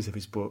knockoff copies of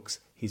his books.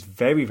 He's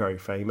very, very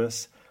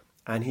famous,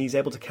 and he's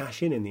able to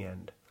cash in the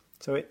end.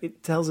 So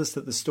it tells us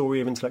that the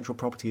story of intellectual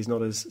property is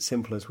not as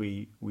simple as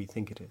we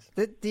think it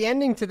is. The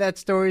ending to that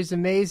story is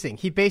amazing.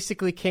 He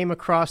basically came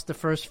across the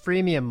first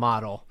freemium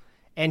model,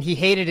 and he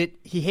hated it.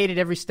 He hated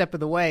every step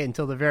of the way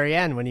until the very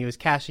end when he was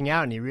cashing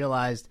out and he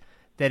realized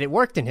that it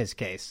worked in his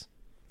case.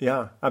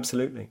 Yeah,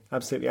 absolutely.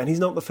 Absolutely. And he's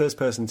not the first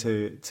person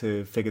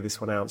to figure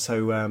this one out.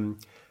 So,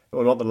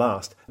 or not the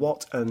last.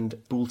 Watt and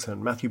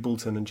Boulton, Matthew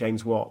Boulton and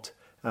James Watt,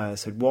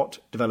 said Watt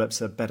develops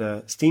a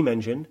better steam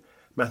engine.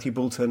 Matthew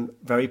Boulton,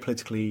 very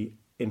politically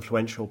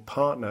influential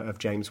partner of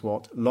James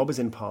Watt, lobbies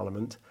in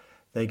Parliament.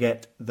 They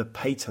get the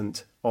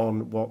patent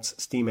on Watt's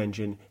steam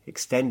engine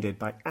extended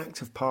by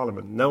Act of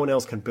Parliament. No one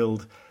else can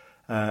build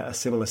a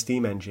similar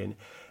steam engine.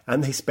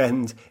 And they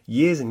spend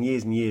years and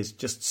years and years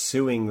just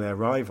suing their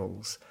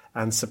rivals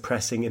and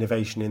suppressing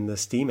innovation in the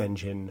steam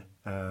engine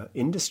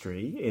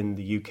industry in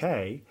the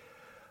UK.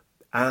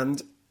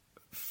 And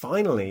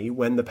finally,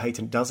 when the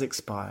patent does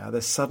expire,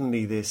 there's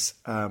suddenly this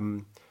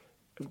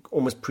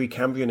almost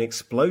Precambrian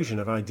explosion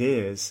of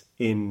ideas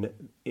in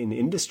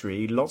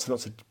industry, lots and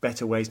lots of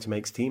better ways to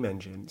make steam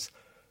engines.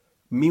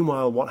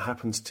 Meanwhile, what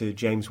happens to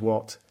James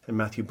Watt and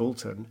Matthew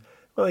Boulton?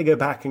 Well, they go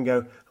back and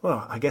go,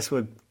 well, I guess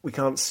we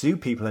can't sue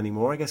people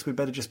anymore. I guess we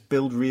better just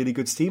build really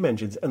good steam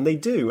engines. And they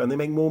do, and they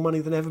make more money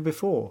than ever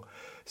before.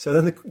 So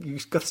then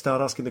you've got to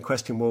start asking the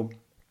question, well,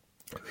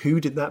 who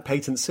did that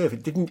patent serve?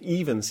 It didn't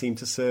even seem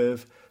to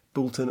serve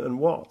Boulton and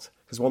Watt,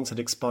 because once it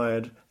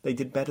expired, they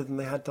did better than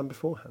they had done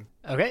beforehand.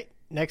 Okay,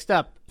 next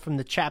up, from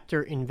the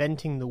chapter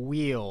Inventing the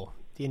Wheel,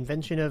 the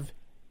invention of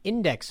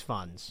index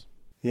funds.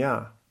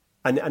 Yeah.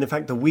 And in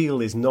fact, the wheel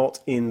is not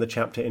in the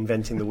chapter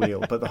Inventing the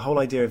Wheel, but the whole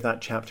idea of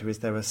that chapter is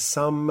there are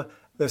some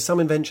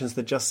inventions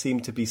that just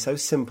seem to be so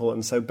simple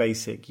and so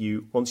basic.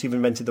 Once you've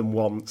invented them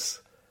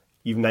once,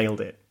 you've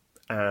nailed it,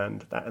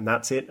 and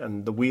that's it.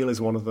 And the wheel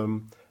is one of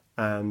them.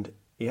 And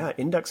yeah,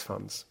 index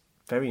funds,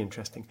 very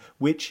interesting.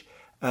 Which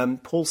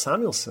Paul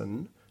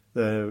Samuelson,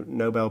 the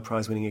Nobel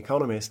Prize-winning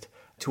economist,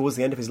 towards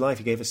the end of his life,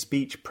 he gave a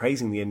speech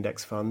praising the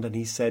index fund, and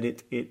he said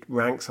it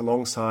ranks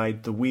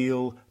alongside the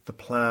wheel, the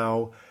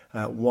plough,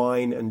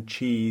 wine and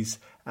cheese,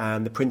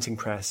 and the printing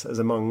press as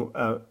among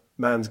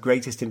man's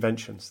greatest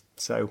inventions.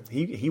 So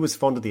he was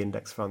fond of the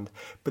index fund,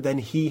 but then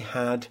he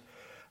had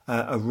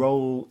a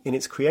role in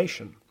its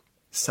creation.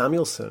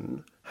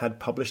 Samuelson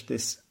had published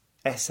this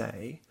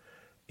essay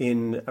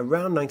in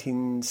around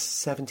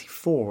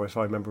 1974, if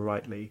I remember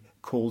rightly,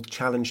 called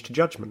Challenge to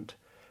Judgment,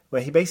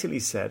 where he basically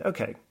said,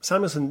 okay,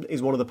 Samuelson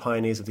is one of the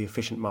pioneers of the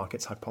efficient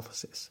markets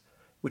hypothesis,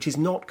 which is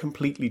not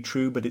completely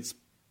true, but it's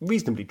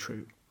reasonably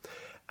true.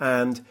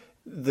 And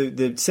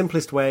the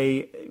simplest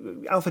way,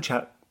 Alpha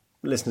Chat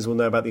listeners will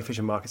know about the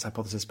efficient markets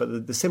hypothesis,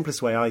 but the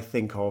simplest way I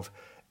think of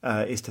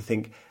is to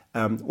think,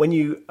 when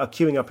you are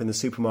queuing up in the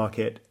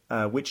supermarket,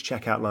 which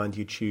checkout line do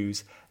you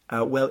choose?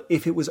 Well,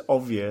 if it was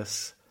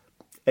obvious,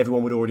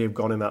 everyone would already have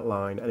gone in that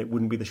line and it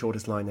wouldn't be the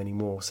shortest line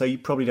anymore. So you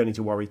probably don't need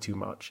to worry too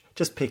much.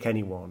 Just pick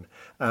any one.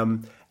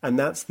 And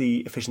that's the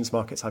efficient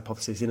markets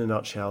hypothesis in a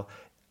nutshell.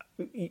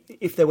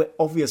 If there were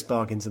obvious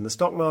bargains in the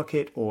stock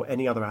market or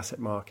any other asset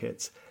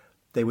markets,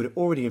 they would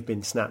already have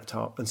been snapped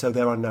up, and so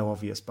there are no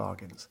obvious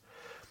bargains.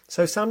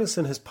 So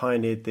Samuelson has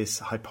pioneered this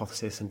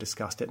hypothesis and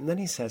discussed it, and then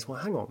he says, well,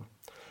 hang on.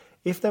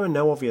 If there are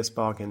no obvious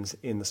bargains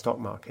in the stock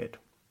market,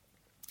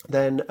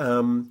 then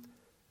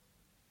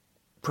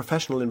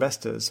professional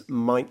investors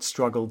might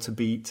struggle to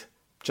beat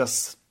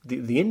just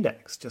the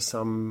index, just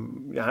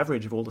some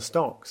average of all the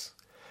stocks.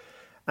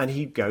 And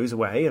he goes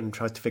away and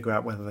tries to figure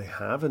out whether they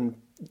have, and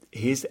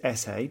his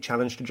essay,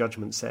 Challenge to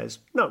Judgment, says,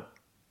 no,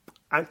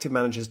 active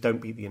managers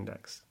don't beat the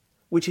index,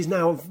 which is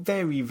now a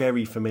very,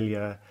 very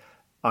familiar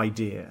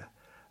idea.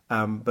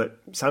 But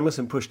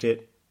Samuelson pushed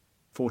it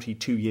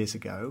 42 years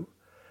ago.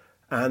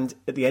 And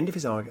at the end of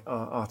his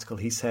article,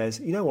 he says,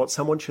 you know what,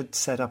 someone should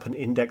set up an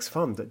index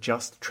fund that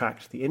just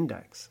tracked the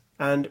index.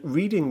 And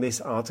reading this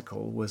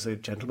article was a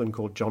gentleman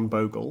called John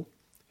Bogle,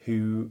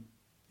 who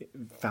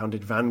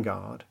founded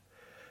Vanguard.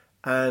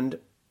 And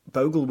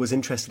Bogle was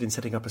interested in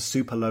setting up a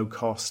super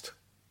low-cost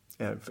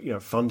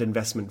fund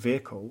investment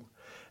vehicle.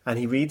 And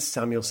he reads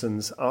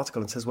Samuelson's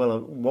article and says, well,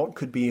 what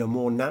could be a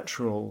more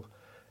natural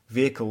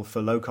vehicle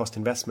for low-cost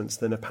investments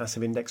than a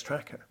passive index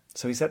tracker?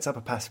 So he sets up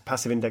a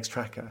passive index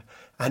tracker.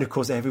 And, of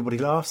course, everybody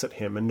laughs at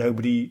him and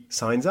nobody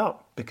signs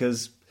up,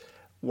 because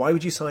why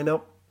would you sign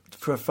up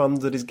for a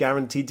fund that is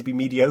guaranteed to be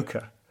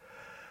mediocre?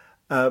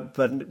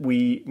 But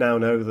we now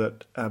know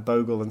that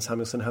Bogle and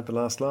Samuelson had the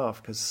last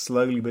laugh, because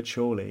slowly but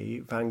surely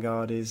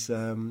Vanguard is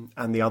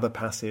and the other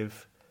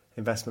passive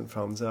investment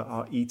funds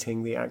are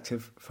eating the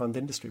active fund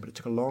industry, but it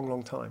took a long,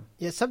 long time.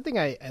 Yeah, something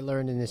I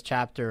learned in this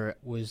chapter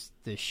was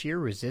the sheer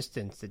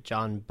resistance that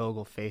John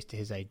Bogle faced to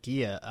his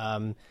idea.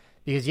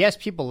 Because, yes,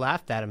 people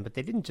laughed at him, but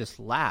they didn't just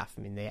laugh.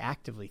 I mean, they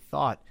actively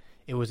thought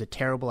it was a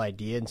terrible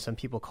idea, and some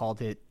people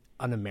called it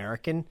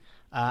un-American.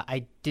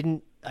 I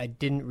didn't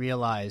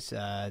realize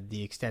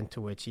the extent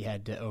to which he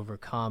had to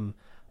overcome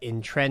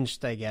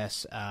entrenched, I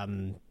guess,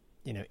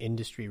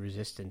 industry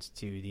resistance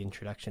to the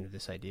introduction of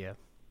this idea.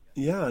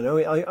 Yeah, no,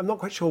 I'm not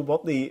quite sure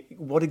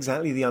what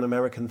exactly the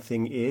un-American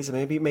thing is.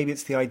 Maybe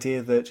it's the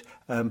idea that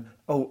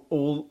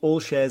all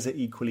shares are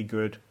equally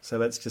good, so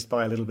let's just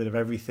buy a little bit of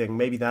everything.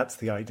 Maybe that's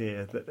the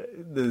idea,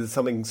 that there's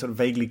something sort of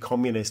vaguely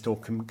communist or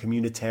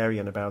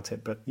communitarian about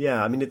it. But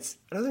yeah, I mean, I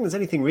don't think there's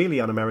anything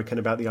really un-American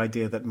about the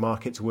idea that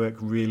markets work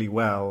really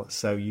well,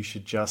 so you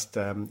should just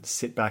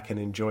sit back and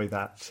enjoy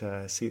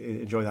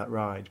that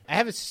ride. I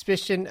have a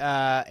suspicion,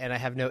 and I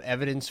have no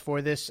evidence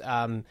for this,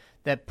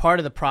 that part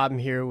of the problem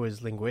here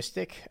was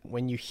linguistic.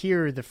 When you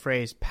hear the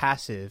phrase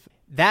passive,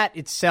 that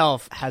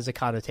itself has a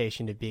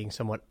connotation of being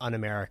somewhat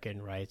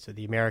un-American, right? So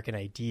the American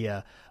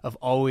idea of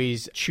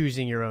always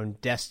choosing your own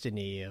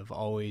destiny, of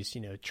always,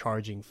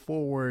 charging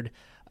forward,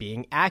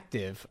 being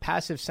active.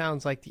 Passive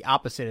sounds like the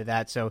opposite of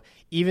that. So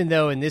even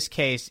though in this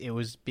case it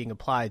was being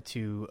applied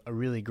to a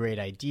really great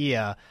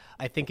idea,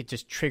 I think it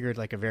just triggered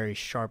like a very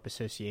sharp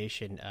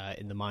association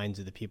in the minds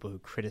of the people who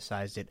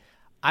criticized it.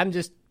 I'm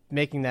just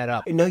making that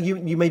up. No,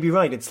 you may be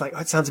right. It's like,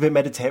 it sounds a bit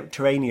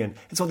Mediterranean.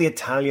 It's what the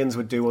Italians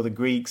would do, or the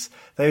Greeks.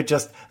 They would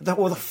just,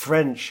 or the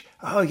French.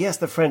 Oh yes,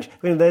 the French.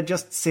 I mean, they're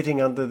just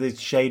sitting under the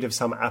shade of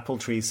some apple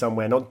tree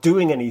somewhere, not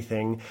doing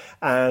anything.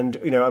 And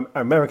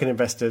American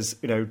investors,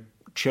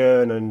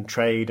 churn and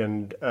trade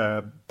and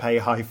pay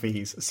high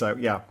fees. So,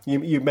 yeah,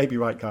 you may be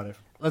right,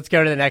 Cardiff. Let's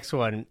go to the next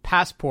one.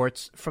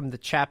 Passports from the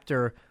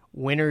chapter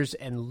Winners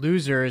and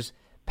Losers.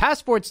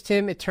 Passports,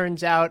 Tim, it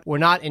turns out, were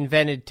not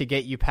invented to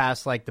get you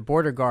past like the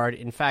border guard.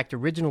 In fact,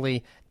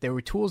 originally, they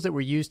were tools that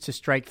were used to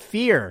strike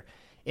fear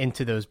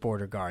into those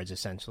border guards,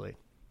 essentially.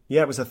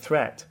 Yeah, it was a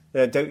threat.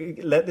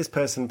 Don't let this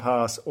person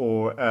pass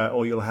or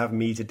you'll have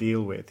me to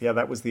deal with. Yeah,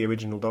 that was the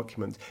original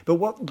document. But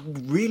what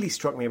really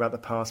struck me about the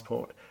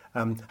passport,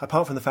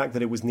 apart from the fact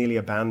that it was nearly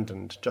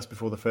abandoned just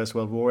before the First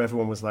World War,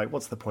 everyone was like,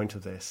 what's the point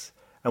of this?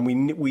 And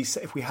we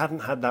if we hadn't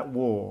had that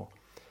war,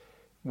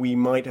 we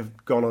might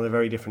have gone on a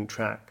very different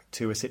track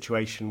to a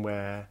situation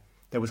where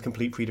there was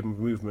complete freedom of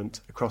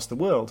movement across the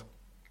world.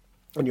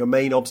 And your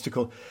main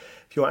obstacle,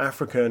 if you're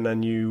African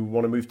and you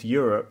want to move to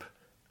Europe,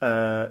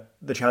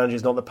 the challenge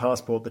is not the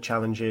passport. The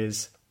challenge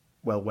is,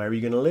 well, where are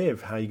you going to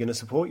live? How are you going to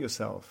support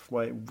yourself? How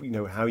are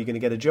you going to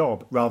get a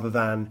job? Rather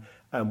than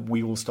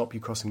we will stop you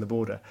crossing the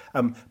border.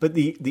 But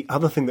the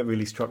other thing that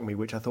really struck me,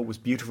 which I thought was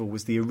beautiful,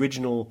 was the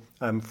original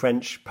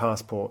French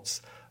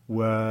passports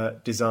were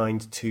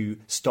designed to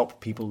stop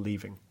people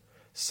leaving.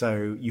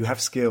 So you have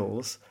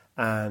skills,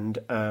 and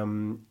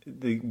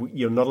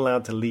you're not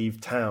allowed to leave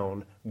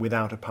town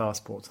without a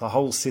passport. The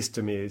whole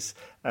system is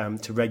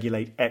to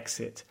regulate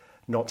exit,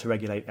 not to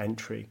regulate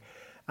entry.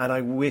 And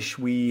I wish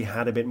we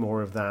had a bit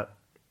more of that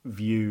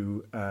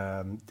view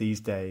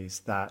these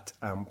days, that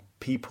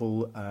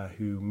people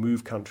who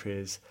move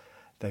countries,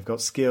 they've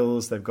got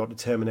skills, they've got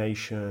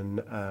determination,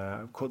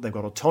 they've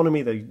got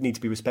autonomy, they need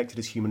to be respected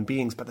as human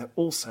beings, but they're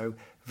also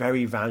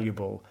very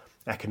valuable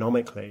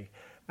economically.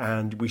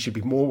 And we should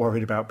be more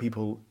worried about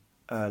people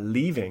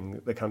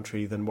leaving the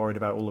country than worried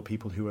about all the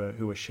people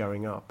who are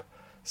showing up.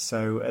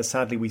 So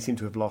sadly, we seem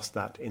to have lost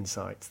that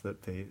insight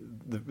that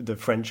the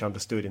French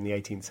understood in the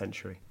 18th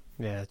century.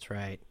 Yeah, that's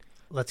right.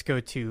 Let's go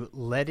to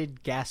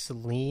leaded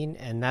gasoline,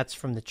 and that's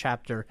from the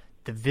chapter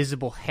The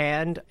Visible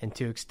Hand. And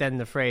to extend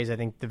the phrase, I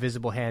think the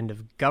visible hand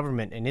of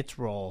government and its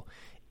role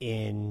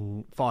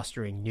in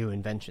fostering new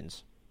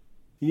inventions.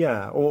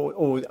 Yeah,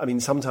 or I mean,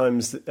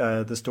 sometimes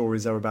the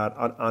stories are about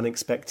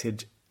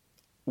unexpected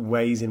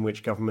ways in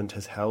which government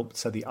has helped.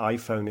 So the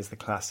iPhone is the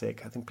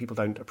classic. I think people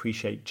don't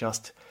appreciate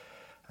just...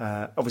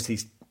 obviously,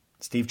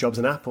 Steve Jobs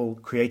and Apple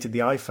created the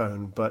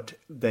iPhone, but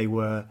they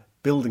were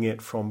building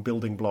it from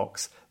building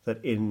blocks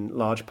that in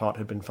large part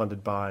had been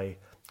funded by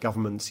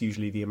governments,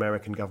 usually the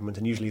American government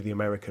and usually the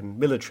American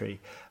military.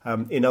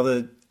 In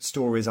other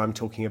stories, I'm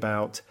talking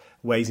about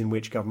ways in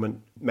which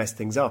government messed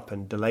things up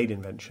and delayed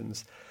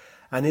inventions.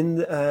 And in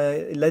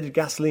leaded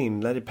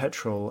gasoline, leaded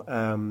petrol,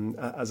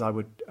 as I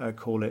would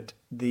call it,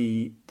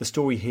 the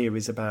story here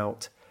is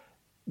about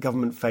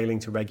government failing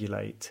to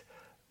regulate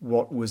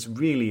what was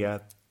really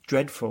a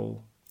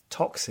dreadful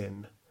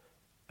toxin.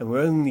 And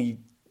we're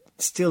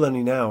still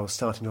only now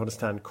starting to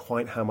understand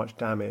quite how much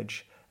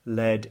damage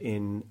lead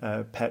in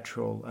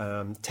petrol,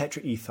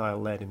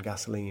 tetraethyl lead in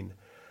gasoline,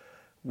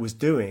 was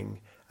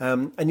doing.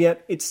 And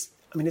yet it's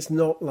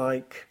not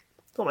like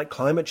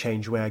climate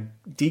change, where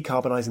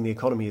decarbonizing the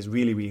economy is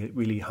really, really,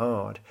 really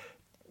hard.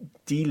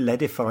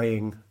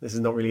 De-leadifying, this is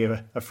not really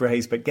a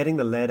phrase, but getting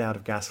the lead out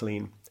of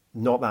gasoline,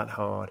 not that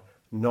hard,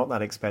 not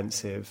that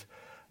expensive.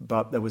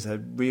 But there was a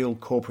real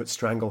corporate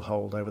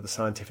stranglehold over the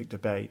scientific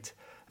debate.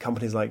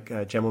 Companies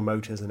like General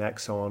Motors and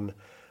Exxon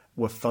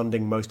were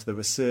funding most of the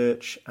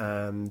research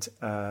and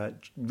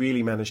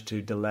really managed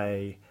to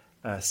delay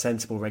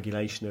sensible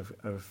regulation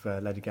of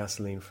leaded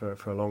gasoline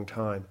for a long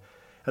time.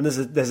 And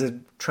there's a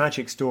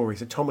tragic story.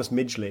 So Thomas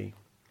Midgley,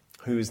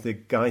 who is the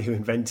guy who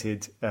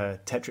invented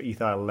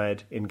tetraethyl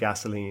lead in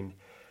gasoline,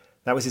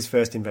 that was his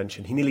first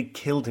invention. He nearly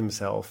killed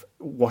himself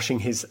washing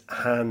his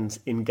hands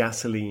in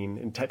gasoline,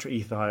 in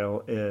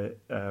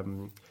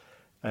tetraethyl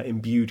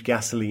imbued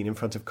gasoline in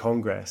front of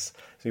Congress.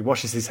 So he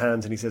washes his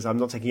hands and he says, I'm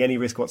not taking any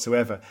risk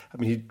whatsoever. I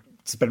mean, he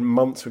spent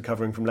months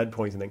recovering from lead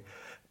poisoning.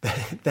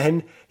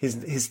 Then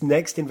his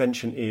next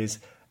invention is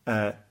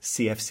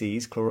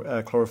CFCs,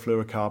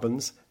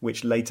 chlorofluorocarbons,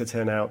 which later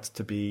turn out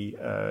to be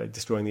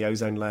destroying the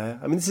ozone layer.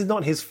 I mean, this is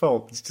not his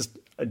fault. It's just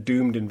a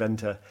doomed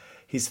inventor.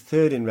 His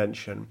third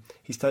invention,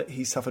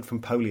 he suffered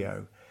from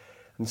polio.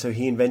 And so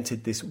he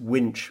invented this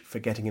winch for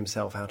getting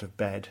himself out of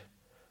bed.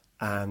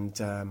 And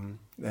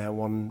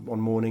one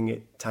morning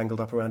it tangled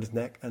up around his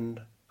neck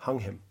and hung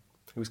him.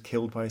 He was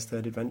killed by his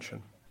third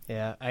invention.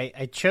 Yeah,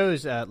 I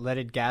chose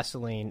leaded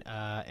gasoline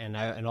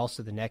and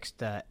also the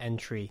next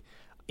entry,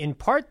 in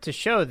part to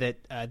show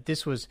that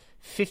this was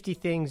 50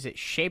 things that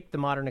shaped the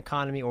modern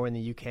economy, or in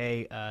the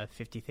UK,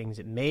 50 things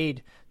that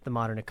made the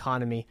modern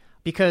economy.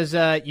 Because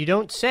you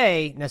don't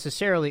say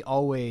necessarily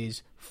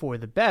always for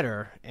the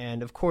better.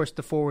 And of course,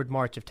 the forward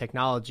march of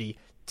technology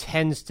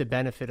tends to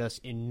benefit us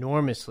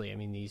enormously. I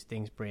mean, these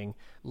things bring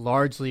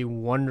largely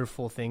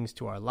wonderful things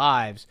to our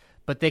lives,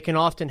 but they can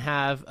often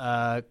have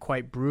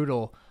quite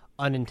brutal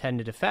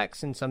unintended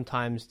effects, and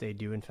sometimes they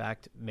do, in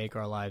fact, make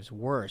our lives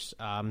worse.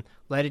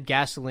 Leaded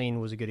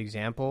gasoline was a good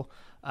example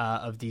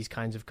of these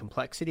kinds of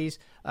complexities.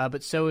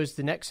 But so is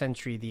the next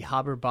century, the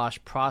Haber-Bosch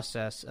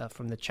process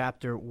from the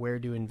chapter, Where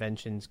Do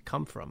Inventions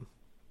Come From?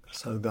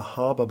 So the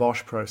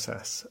Haber-Bosch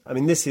process. I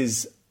mean, this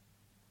is,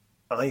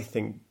 I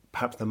think,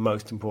 perhaps the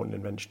most important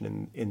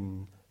invention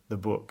in the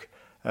book.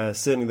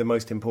 Certainly the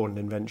most important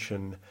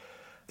invention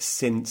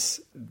since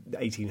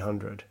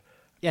 1800.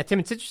 Yeah, Tim,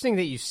 it's interesting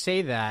that you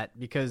say that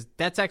because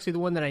that's actually the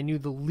one that I knew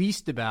the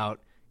least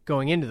about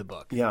going into the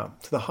book. Yeah,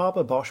 so the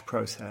Haber-Bosch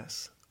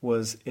process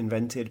was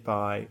invented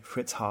by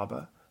Fritz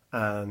Haber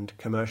and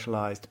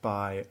commercialized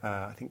by,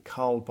 I think,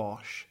 Carl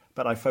Bosch,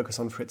 but I focus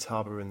on Fritz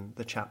Haber in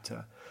the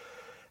chapter.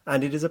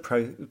 And it is a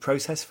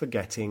process for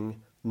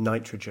getting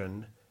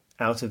nitrogen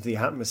out of the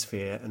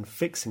atmosphere and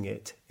fixing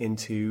it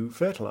into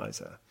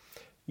fertilizer,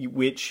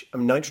 which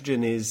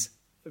nitrogen is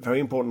a very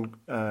important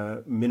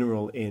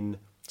mineral in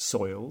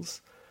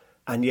soils.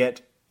 And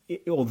yet,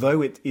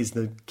 although it is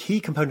the key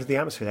component of the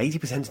atmosphere,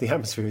 80% of the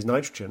atmosphere is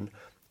nitrogen,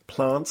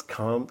 plants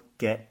can't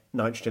get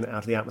nitrogen out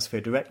of the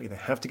atmosphere directly. They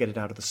have to get it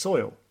out of the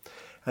soil.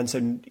 And so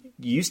it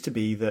used to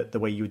be that the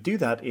way you would do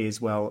that is,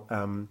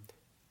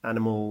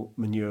 animal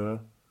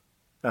manure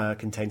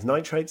contains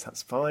nitrates,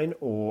 that's fine,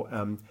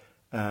 or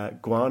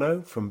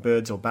guano from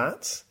birds or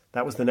bats.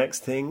 That was the next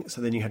thing.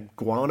 So then you had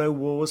guano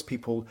wars,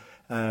 people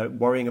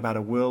worrying about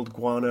a world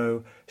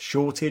guano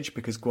shortage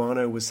because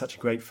guano was such a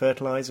great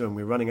fertilizer and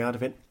we're running out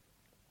of it.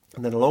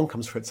 And then along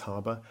comes Fritz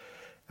Haber,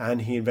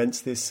 and he invents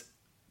this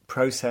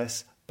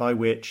process by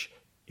which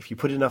if you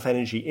put enough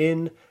energy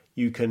in,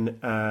 you can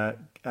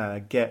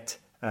get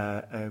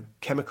a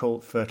chemical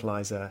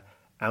fertilizer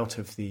out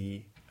of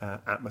the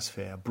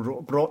atmosphere.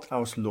 Brot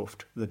aus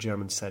Luft, the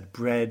Germans said,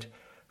 bread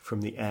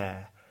from the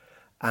air.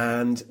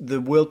 And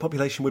the world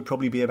population would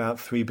probably be about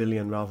 3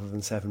 billion rather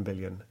than 7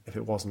 billion if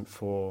it wasn't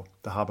for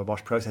the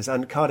Haber-Bosch process.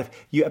 And Cardiff,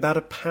 about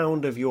a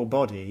pound of your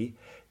body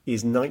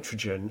is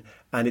nitrogen,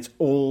 and it's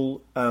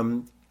all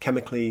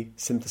chemically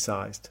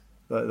synthesized,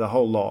 the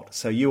whole lot.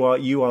 So you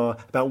are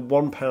about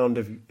 1 pound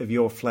of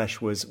your flesh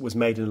was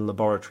made in a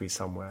laboratory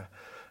somewhere.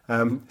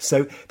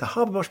 So the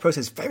Haber-Bosch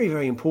process is very,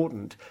 very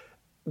important.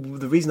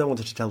 The reason I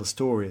wanted to tell the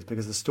story is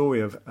because the story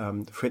of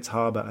Fritz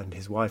Haber and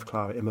his wife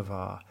Clara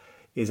Immerwahr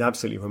is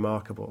absolutely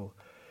remarkable.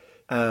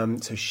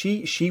 So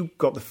she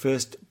got the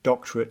first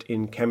doctorate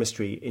in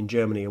chemistry in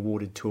Germany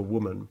awarded to a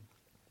woman.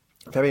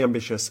 Very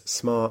ambitious,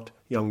 smart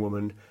young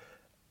woman,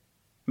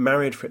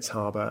 married Fritz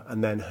Haber,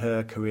 and then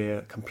her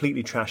career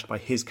completely trashed by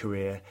his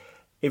career.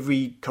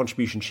 Every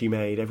contribution she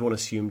made, everyone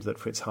assumed that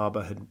Fritz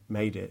Haber had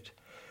made it.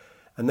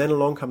 And then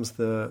along comes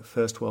the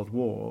First World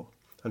War,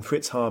 and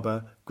Fritz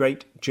Haber,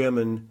 great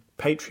German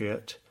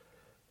patriot,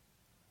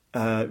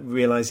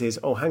 realizes,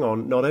 oh, hang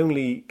on, not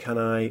only can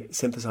I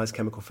synthesize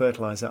chemical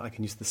fertilizer, I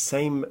can use the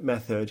same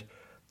method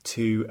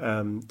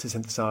to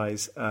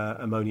synthesize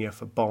ammonia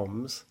for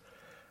bombs,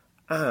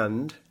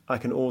 and I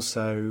can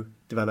also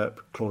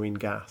develop chlorine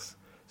gas.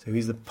 So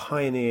he's the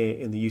pioneer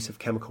in the use of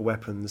chemical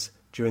weapons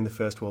during the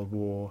First World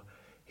War.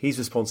 He's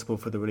responsible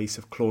for the release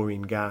of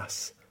chlorine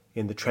gas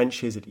in the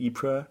trenches at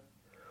Ypres.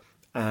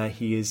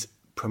 He is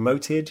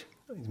promoted.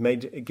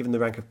 He's given the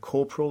rank of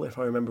corporal, if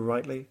I remember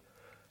rightly.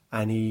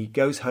 And he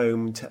goes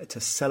home to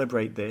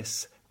celebrate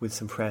this with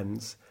some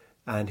friends.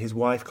 And his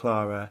wife,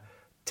 Clara,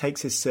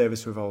 takes his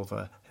service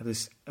revolver, have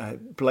this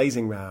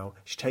blazing row.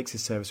 She takes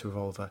his service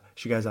revolver.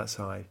 She goes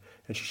outside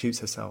and she shoots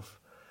herself.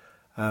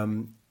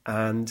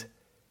 And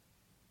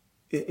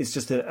it's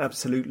just an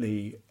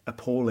absolutely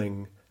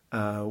appalling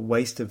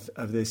waste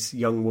of this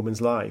young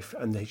woman's life.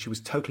 And she was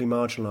totally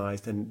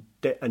marginalised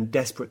and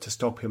desperate to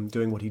stop him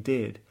doing what he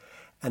did.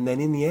 And then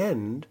in the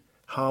end,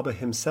 Haber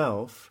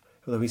himself,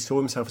 although he saw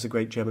himself as a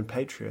great German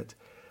patriot,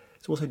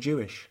 is also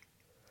Jewish.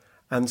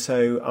 And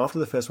so after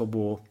the First World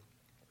War,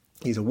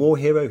 he's a war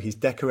hero, he's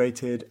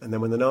decorated, and then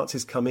when the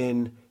Nazis come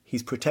in,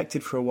 he's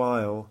protected for a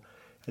while,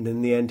 and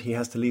in the end he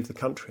has to leave the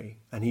country.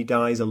 And he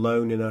dies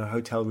alone in a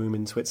hotel room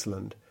in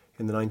Switzerland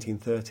in the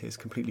 1930s,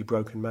 completely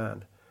broken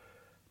man.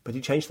 But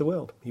he changed the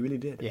world. He really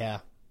did.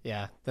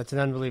 Yeah, that's an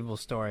unbelievable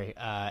story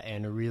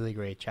and a really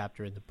great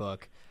chapter in the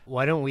book.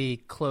 Why don't we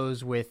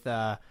close with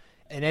an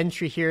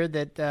entry here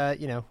that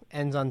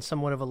ends on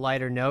somewhat of a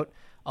lighter note,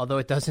 although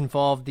it does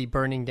involve the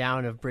burning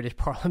down of British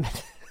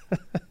Parliament.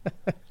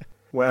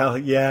 Well,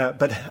 yeah,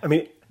 but I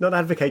mean, not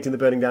advocating the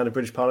burning down of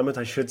British Parliament,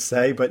 I should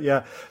say, but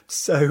yeah,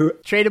 so...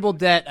 Tradable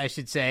debt, I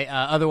should say,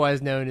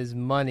 otherwise known as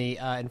money,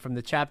 and from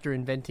the chapter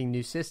Inventing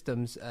New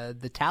Systems,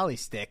 the tally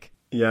stick.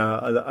 Yeah,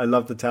 I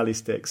love the tally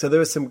stick. So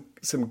there are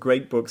some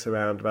great books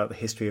around about the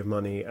history of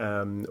money.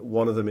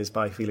 One of them is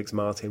by Felix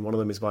Martin. One of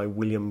them is by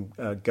William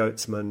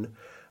Goetzmann,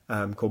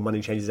 called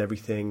Money Changes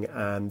Everything.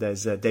 And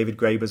there's David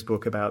Graeber's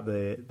book about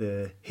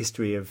the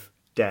history of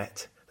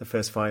debt, the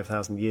first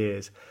 5,000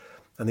 years.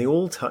 And they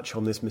all touch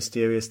on this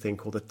mysterious thing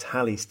called the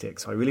tally stick.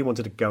 So I really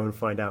wanted to go and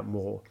find out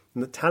more.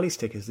 And the tally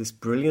stick is this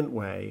brilliant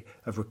way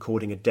of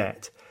recording a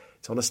debt.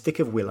 It's on a stick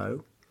of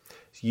willow.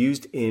 It's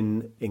used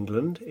in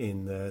England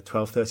in the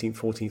 12th, 13th,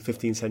 14th,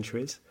 15th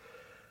centuries.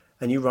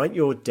 And you write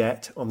your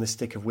debt on this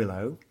stick of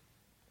willow.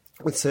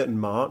 with certain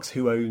marks,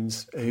 who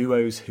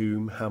owes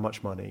whom how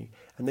much money,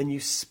 and then you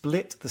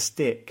split the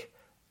stick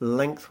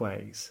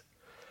lengthways.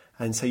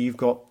 And so you've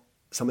got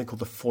something called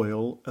the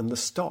foil and the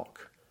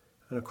stock.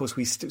 And of course,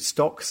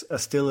 stocks are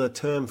still a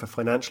term for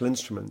financial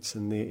instruments,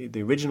 and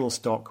the original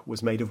stock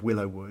was made of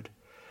willow wood.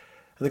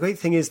 And the great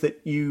thing is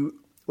that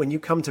when you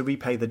come to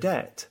repay the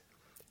debt,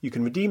 you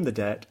can redeem the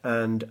debt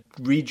and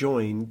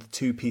rejoin the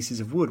two pieces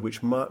of wood,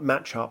 which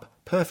match up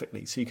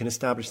perfectly. So you can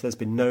establish there's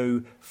been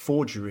no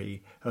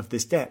forgery of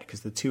this debt,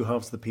 because the two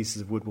halves of the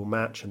pieces of wood will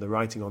match and the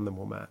writing on them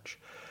will match.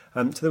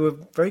 So they were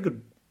a very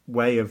good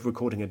way of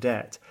recording a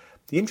debt.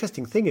 The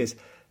interesting thing is,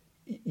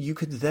 you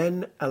could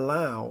then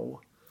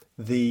allow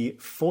the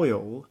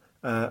foil,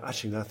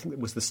 actually I think it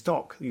was the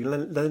stock, you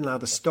then allow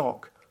the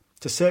stock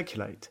to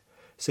circulate.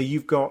 So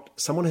you've got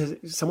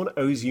someone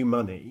owes you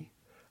money.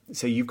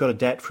 So you've got a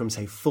debt from,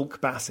 say,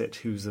 Fulk Bassett,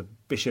 who's a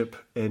bishop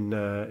in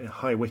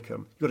High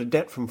Wycombe. You've got a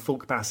debt from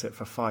Fulk Bassett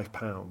for £5,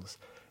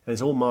 and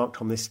it's all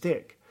marked on this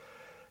stick.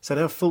 So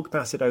now Fulk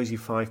Bassett owes you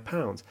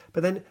 £5.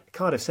 But then,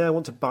 Cardiff, say I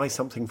want to buy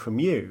something from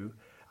you,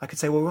 I could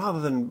say, well,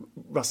 rather than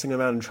rustling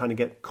around and trying to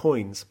get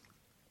coins,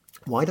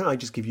 why don't I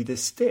just give you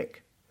this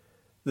stick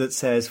that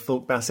says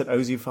Fulk Bassett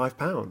owes you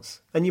 £5?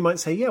 And you might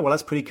say, yeah, well,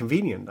 that's pretty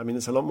convenient. I mean,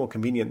 it's a lot more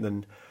convenient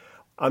than...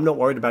 I'm not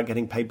worried about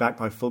getting paid back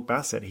by Fulk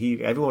Bassett.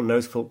 Everyone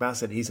knows Fulk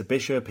Bassett. He's a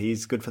bishop.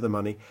 He's good for the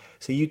money.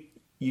 So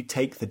you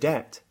take the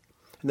debt.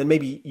 And then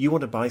maybe you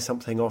want to buy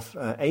something off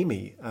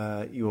Amy,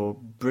 your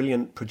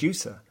brilliant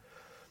producer.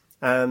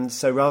 And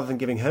so rather than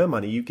giving her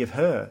money, you give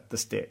her the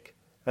stick.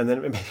 And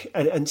then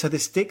and so the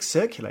stick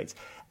circulates.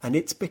 And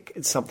it's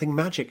something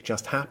magic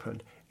just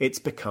happened. It's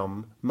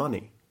become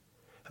money.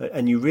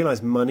 And you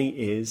realize money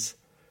is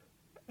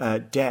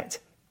debt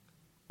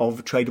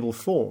of tradable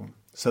form.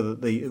 So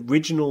that the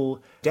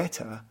original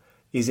debtor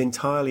is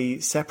entirely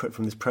separate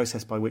from this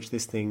process by which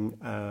this thing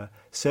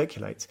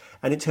circulates.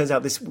 And it turns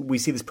out we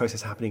see this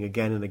process happening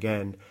again and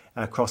again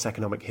across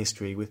economic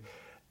history, with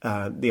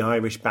the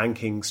Irish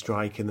banking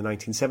strike in the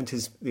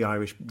 1970s, the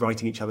Irish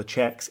writing each other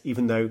checks,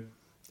 even though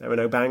there were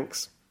no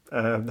banks,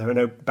 there were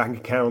no bank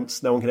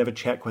accounts, no one can ever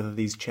check whether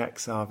these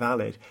checks are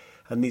valid.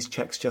 And these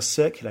checks just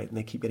circulate, and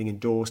they keep getting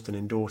endorsed and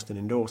endorsed and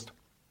endorsed.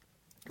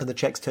 And the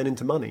checks turn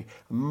into money.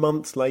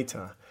 Months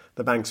later,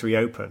 the banks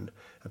reopen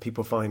and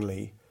people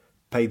finally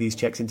pay these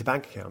checks into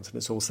bank accounts, and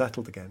it's all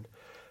settled again.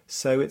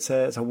 So it's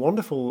a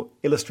wonderful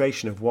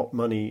illustration of what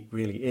money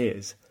really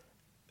is.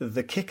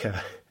 The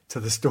kicker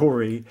to the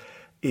story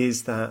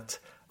is that,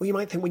 well, you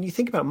might think when you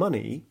think about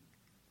money,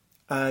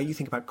 you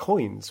think about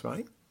coins,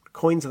 right?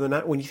 Coins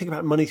are when you think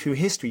about money through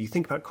history, you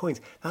think about coins.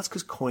 That's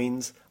because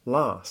coins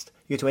last.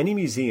 You go to any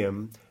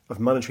museum of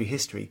monetary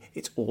history,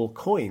 it's all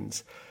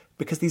coins.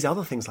 Because these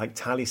other things like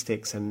tally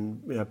sticks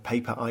and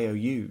paper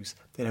IOUs,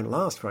 they don't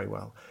last very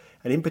well.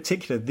 And in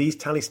particular, these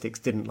tally sticks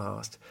didn't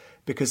last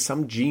because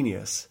some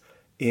genius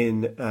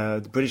in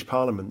the British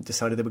Parliament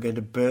decided they were going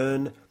to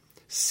burn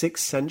 6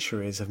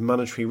 centuries of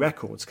monetary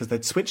records because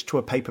they'd switched to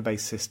a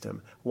paper-based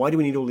system. Why do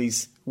we need all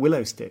these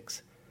willow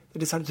sticks? They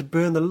decided to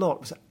burn the lot.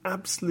 It was an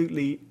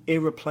absolutely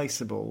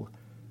irreplaceable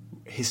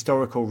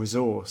historical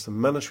resource, the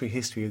monetary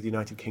history of the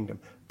United Kingdom.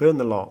 Burn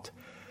the lot.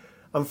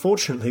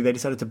 Unfortunately, they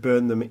decided to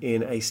burn them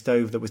in a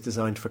stove that was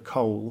designed for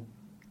coal.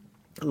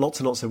 Lots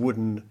and lots of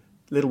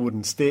little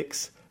wooden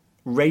sticks,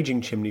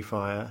 raging chimney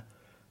fire.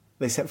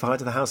 They set fire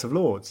to the House of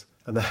Lords,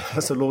 and the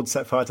House of Lords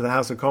set fire to the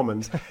House of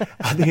Commons,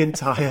 and the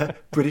entire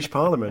British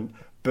Parliament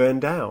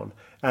burned down.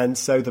 And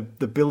so the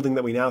building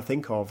that we now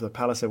think of, the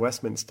Palace of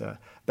Westminster,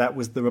 that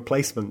was the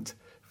replacement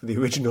for the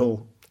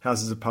original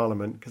Houses of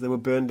Parliament, because they were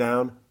burned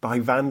down by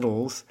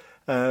vandals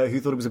who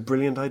thought it was a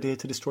brilliant idea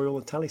to destroy all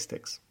the tally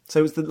sticks. So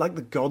it was like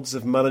the gods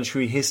of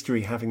monetary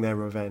history having their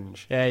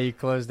revenge. Yeah, you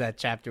closed that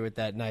chapter with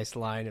that nice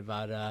line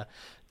about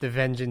the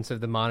vengeance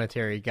of the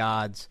monetary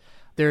gods.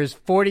 There's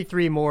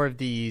 43 more of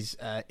these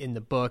in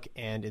the book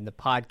and in the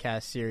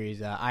podcast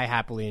series. I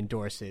happily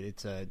endorse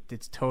it.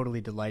 It's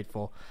totally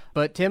delightful.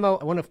 But Tim, I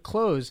want to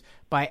close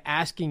by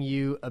asking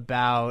you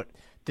about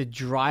the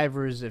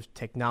drivers of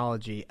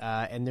technology.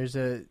 And there's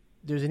an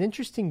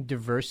interesting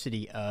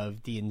diversity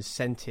of the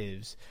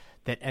incentives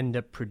that end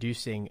up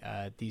producing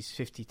these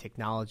 50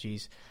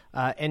 technologies.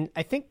 And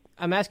I think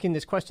I'm asking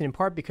this question in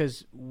part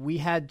because we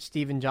had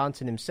Stephen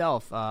Johnson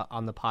himself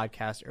on the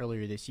podcast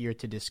earlier this year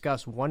to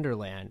discuss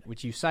Wonderland,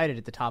 which you cited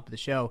at the top of the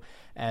show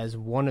as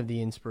one of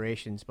the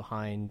inspirations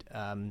behind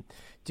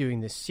doing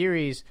this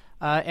series.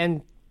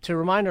 And to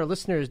remind our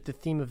listeners, the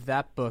theme of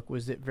that book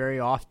was that very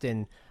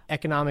often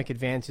economic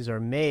advances are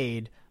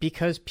made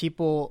because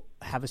people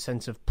have a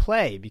sense of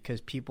play, because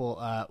people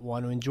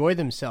want to enjoy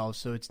themselves.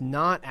 So it's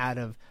not out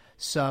of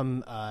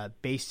some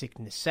basic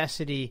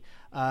necessity.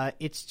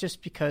 It's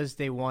just because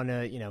they want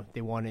to,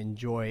 they want to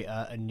enjoy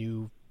a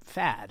new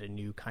fad, a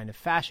new kind of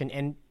fashion.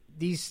 And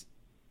these,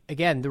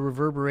 again, the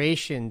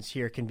reverberations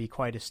here can be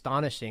quite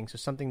astonishing. So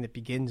something that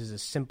begins as a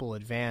simple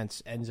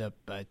advance ends up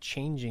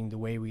changing the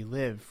way we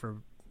live for,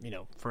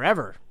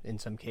 forever in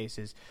some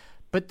cases.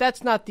 But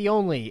that's not the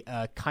only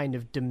kind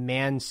of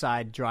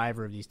demand-side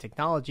driver of these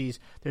technologies.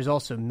 There's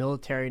also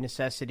military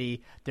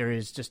necessity. There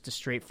is just a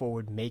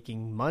straightforward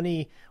making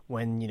money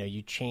when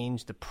you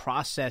change the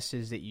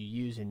processes that you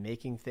use in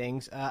making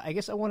things. I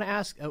guess I want to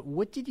ask,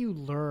 what did you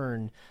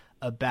learn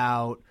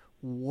about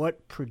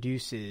what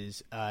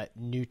produces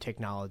new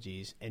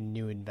technologies and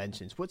new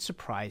inventions? What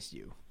surprised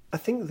you? I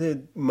think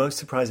the most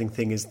surprising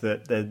thing is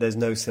that there's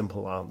no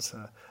simple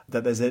answer,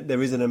 that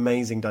there is an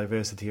amazing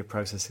diversity of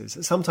processes.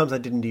 Sometimes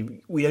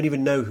we don't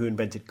even know who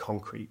invented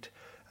concrete.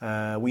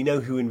 We know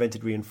who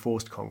invented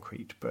reinforced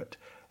concrete, but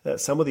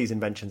some of these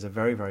inventions are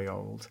very, very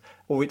old,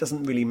 or it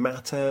doesn't really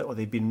matter, or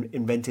they've been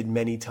invented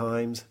many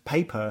times.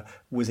 Paper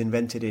was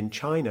invented in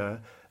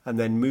China and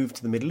then moved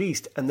to the Middle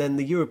East, and then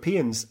the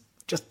Europeans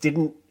just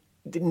didn't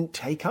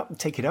take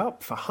it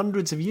up for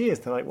hundreds of years.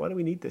 They're like, why do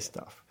we need this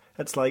stuff?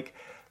 It's like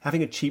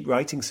having a cheap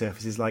writing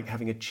surface is like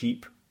having a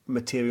cheap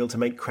material to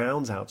make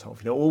crowns out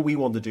of. All we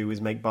want to do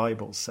is make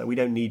Bibles, so we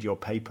don't need your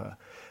paper.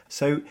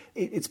 So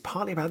it's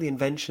partly about the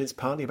invention, it's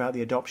partly about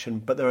the adoption,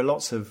 but there are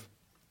lots of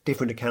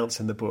different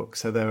accounts in the book.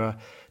 So there are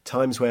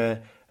times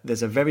where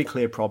there's a very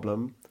clear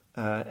problem.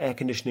 Air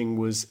conditioning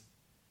was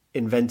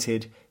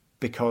invented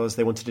because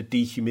they wanted to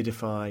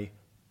dehumidify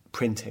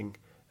printing.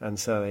 And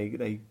so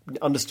they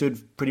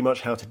understood pretty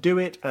much how to do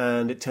it,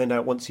 and it turned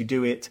out once you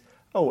do it,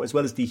 as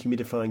well as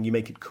dehumidifying, you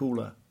make it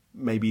cooler.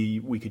 Maybe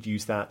we could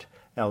use that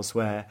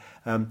elsewhere.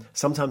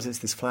 Sometimes it's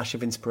this flash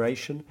of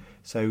inspiration.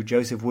 So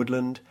Joseph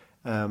Woodland,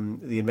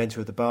 the inventor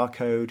of the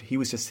barcode, he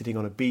was just sitting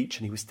on a beach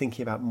and he was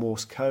thinking about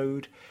Morse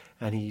code,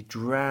 and he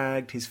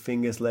dragged his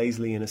fingers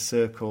lazily in a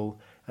circle,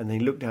 and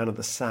then he looked down at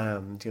the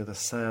sand, the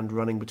sand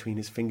running between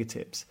his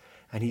fingertips,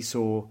 and he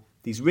saw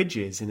these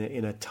ridges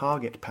in a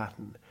target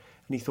pattern.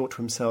 And he thought to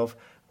himself,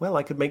 well,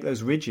 I could make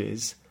those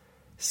ridges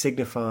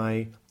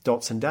signify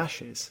dots and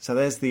dashes. So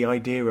there's the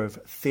idea of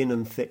thin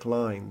and thick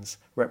lines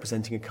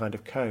representing a kind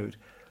of code.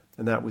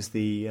 And that was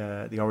the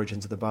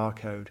origins of the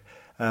barcode.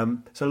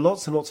 So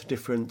lots and lots of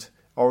different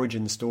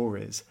origin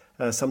stories.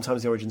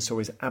 Sometimes the origin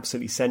story is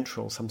absolutely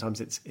central.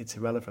 Sometimes it's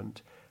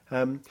irrelevant.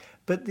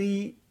 But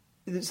the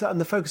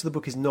focus of the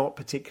book is not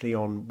particularly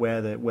on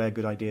where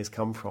good ideas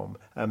come from.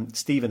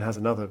 Stephen has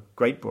another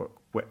great book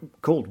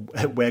called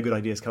Where Good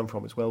Ideas Come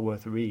From. It's well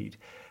worth a read.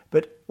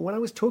 But when I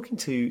was talking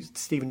to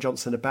Stephen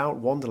Johnson about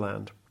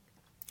Wonderland,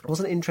 there was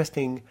an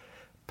interesting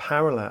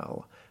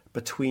parallel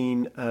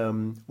between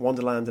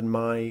Wonderland and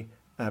my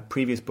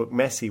previous book,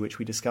 Messy, which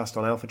we discussed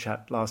on Alpha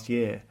Chat last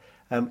year.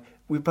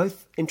 We're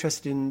both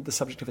interested in the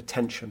subject of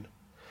attention.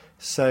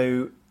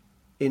 So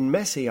in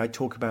Messy, I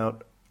talk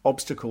about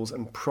obstacles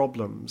and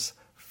problems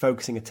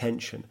focusing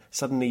attention.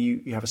 Suddenly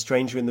you have a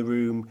stranger in the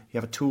room, you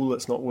have a tool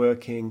that's not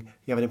working,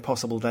 you have an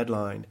impossible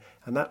deadline.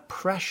 And that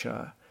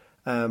pressure,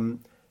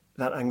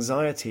 that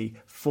anxiety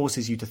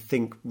forces you to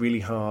think really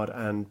hard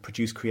and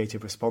produce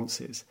creative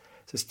responses.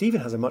 So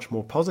Stephen has a much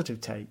more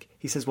positive take.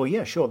 He says, well,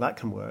 yeah, sure, that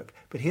can work.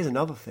 But here's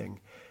another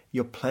thing.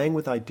 You're playing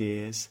with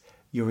ideas,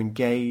 you're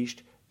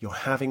engaged, you're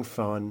having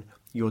fun,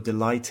 you're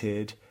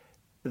delighted.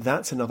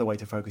 That's another way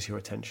to focus your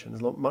attention.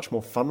 There's a much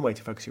more fun way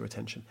to focus your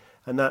attention.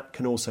 And that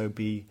can also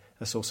be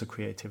a source of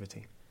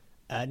creativity.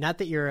 Not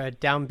that you're a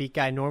downbeat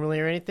guy normally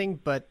or anything,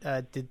 but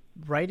did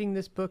writing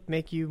this book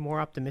make you more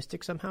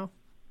optimistic somehow?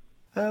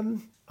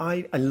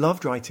 I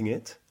loved writing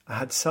it. I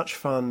had such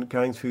fun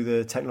going through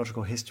the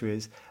technological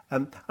histories.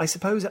 I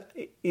suppose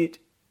it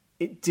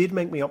did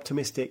make me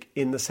optimistic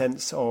in the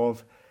sense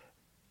of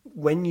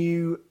when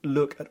you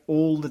look at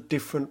all the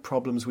different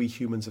problems we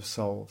humans have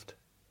solved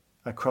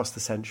across the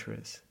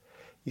centuries,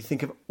 you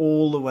think of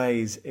all the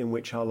ways in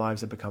which our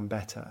lives have become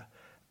better.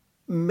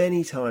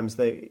 Many times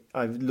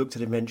I've looked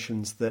at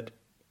inventions that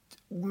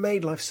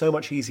made life so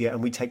much easier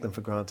and we take them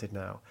for granted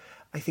now.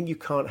 I think you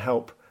can't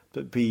help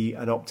but be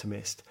an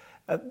optimist.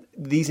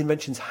 These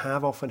inventions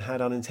have often had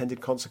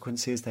unintended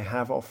consequences. They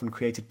have often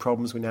created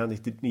problems we now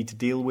need to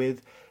deal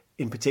with,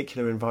 in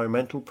particular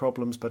environmental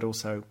problems, but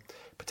also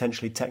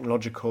potentially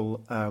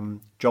technological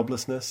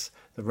joblessness.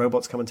 The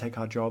robots come and take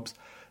our jobs.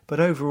 But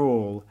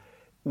overall,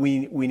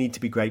 we need to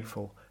be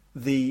grateful.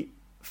 The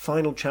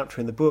final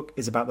chapter in the book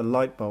is about the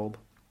light bulb,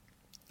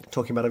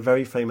 talking about a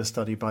very famous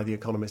study by the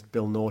economist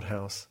Bill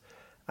Nordhaus.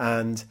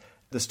 And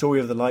the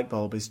story of the light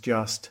bulb is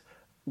just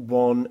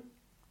one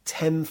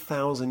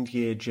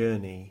 10,000-year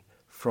journey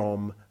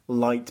from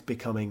light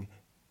becoming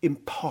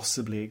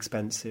impossibly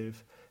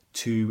expensive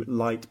to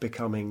light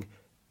becoming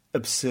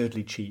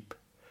absurdly cheap,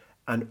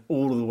 and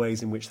all of the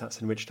ways in which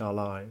that's enriched our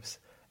lives.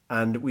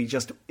 And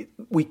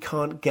we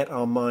can't get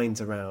our minds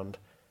around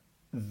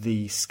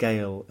the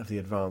scale of the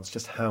advance,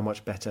 just how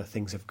much better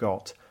things have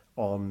got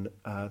on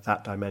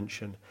that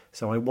dimension.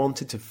 So I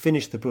wanted to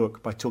finish the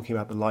book by talking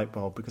about the light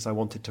bulb because I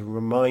wanted to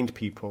remind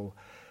people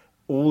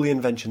all the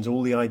inventions,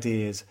 all the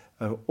ideas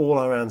of all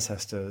our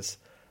ancestors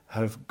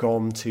have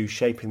gone to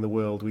shaping the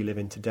world we live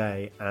in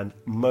today, and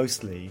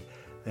mostly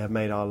they have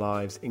made our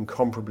lives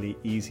incomparably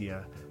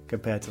easier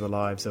compared to the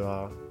lives of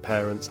our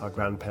parents, our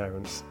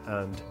grandparents,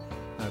 and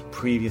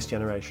previous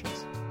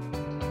generations.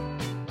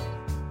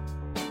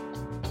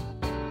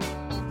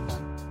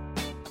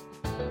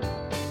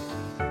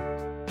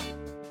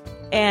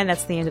 And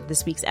that's the end of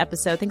this week's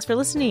episode. Thanks for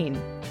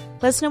listening.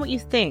 Let us know what you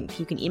think.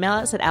 You can email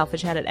us at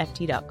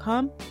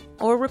alphachat@ft.com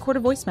or record a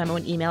voice memo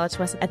and email it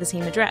to us at the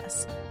same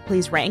address.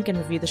 Please rank and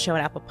review the show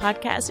on Apple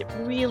Podcasts. It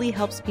really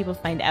helps people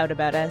find out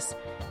about us.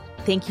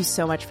 Thank you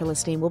so much for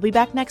listening. We'll be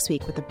back next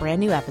week with a brand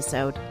new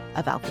episode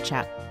of Alpha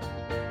Chat.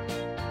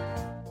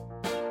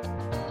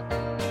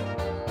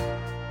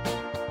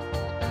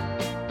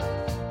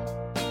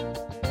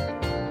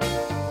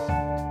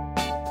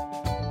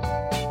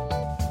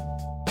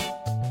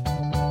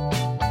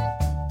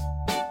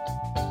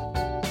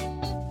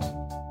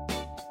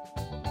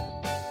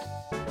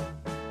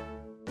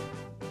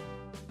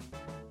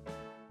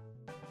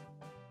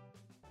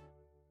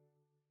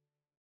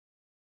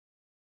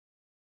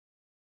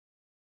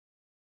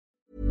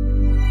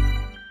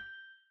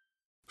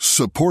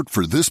 Support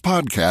for this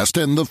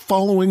podcast and the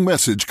following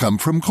message come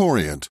from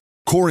Corient.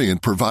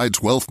 Corient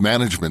provides wealth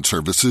management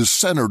services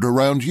centered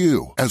around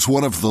you. As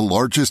one of the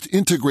largest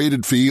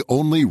integrated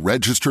fee-only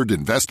registered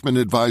investment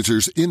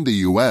advisors in the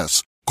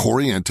U.S.,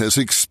 Corient has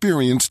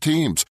experienced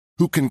teams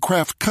who can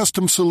craft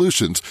custom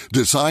solutions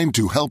designed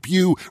to help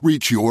you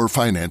reach your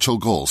financial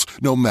goals,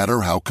 no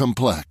matter how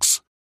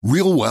complex.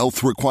 Real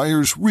wealth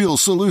requires real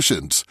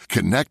solutions.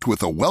 Connect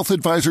with a wealth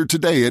advisor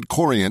today at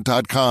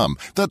Corient.com.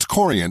 That's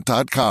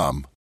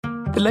Corient.com.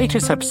 The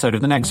latest episode of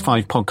the Next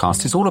 5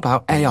 podcast is all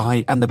about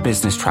AI and the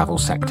business travel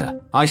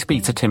sector. I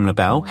speak to Tim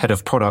LaBelle, head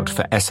of product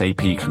for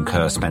SAP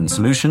Concur Spend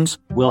Solutions.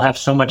 We'll have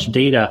so much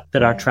data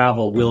that our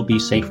travel will be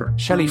safer.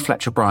 Shelley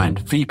Fletcher-Bryant,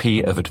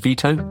 VP of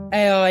Advito.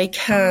 AI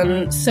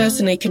can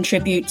certainly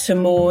contribute to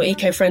more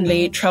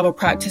eco-friendly travel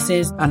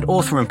practices. And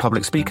author and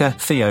public speaker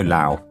Theo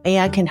Lau.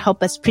 AI can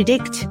help us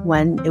predict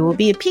when it will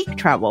be a peak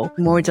travel,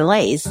 more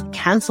delays,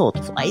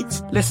 cancelled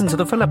flights. Listen to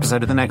the full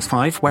episode of the Next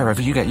 5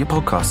 wherever you get your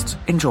podcasts.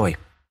 Enjoy.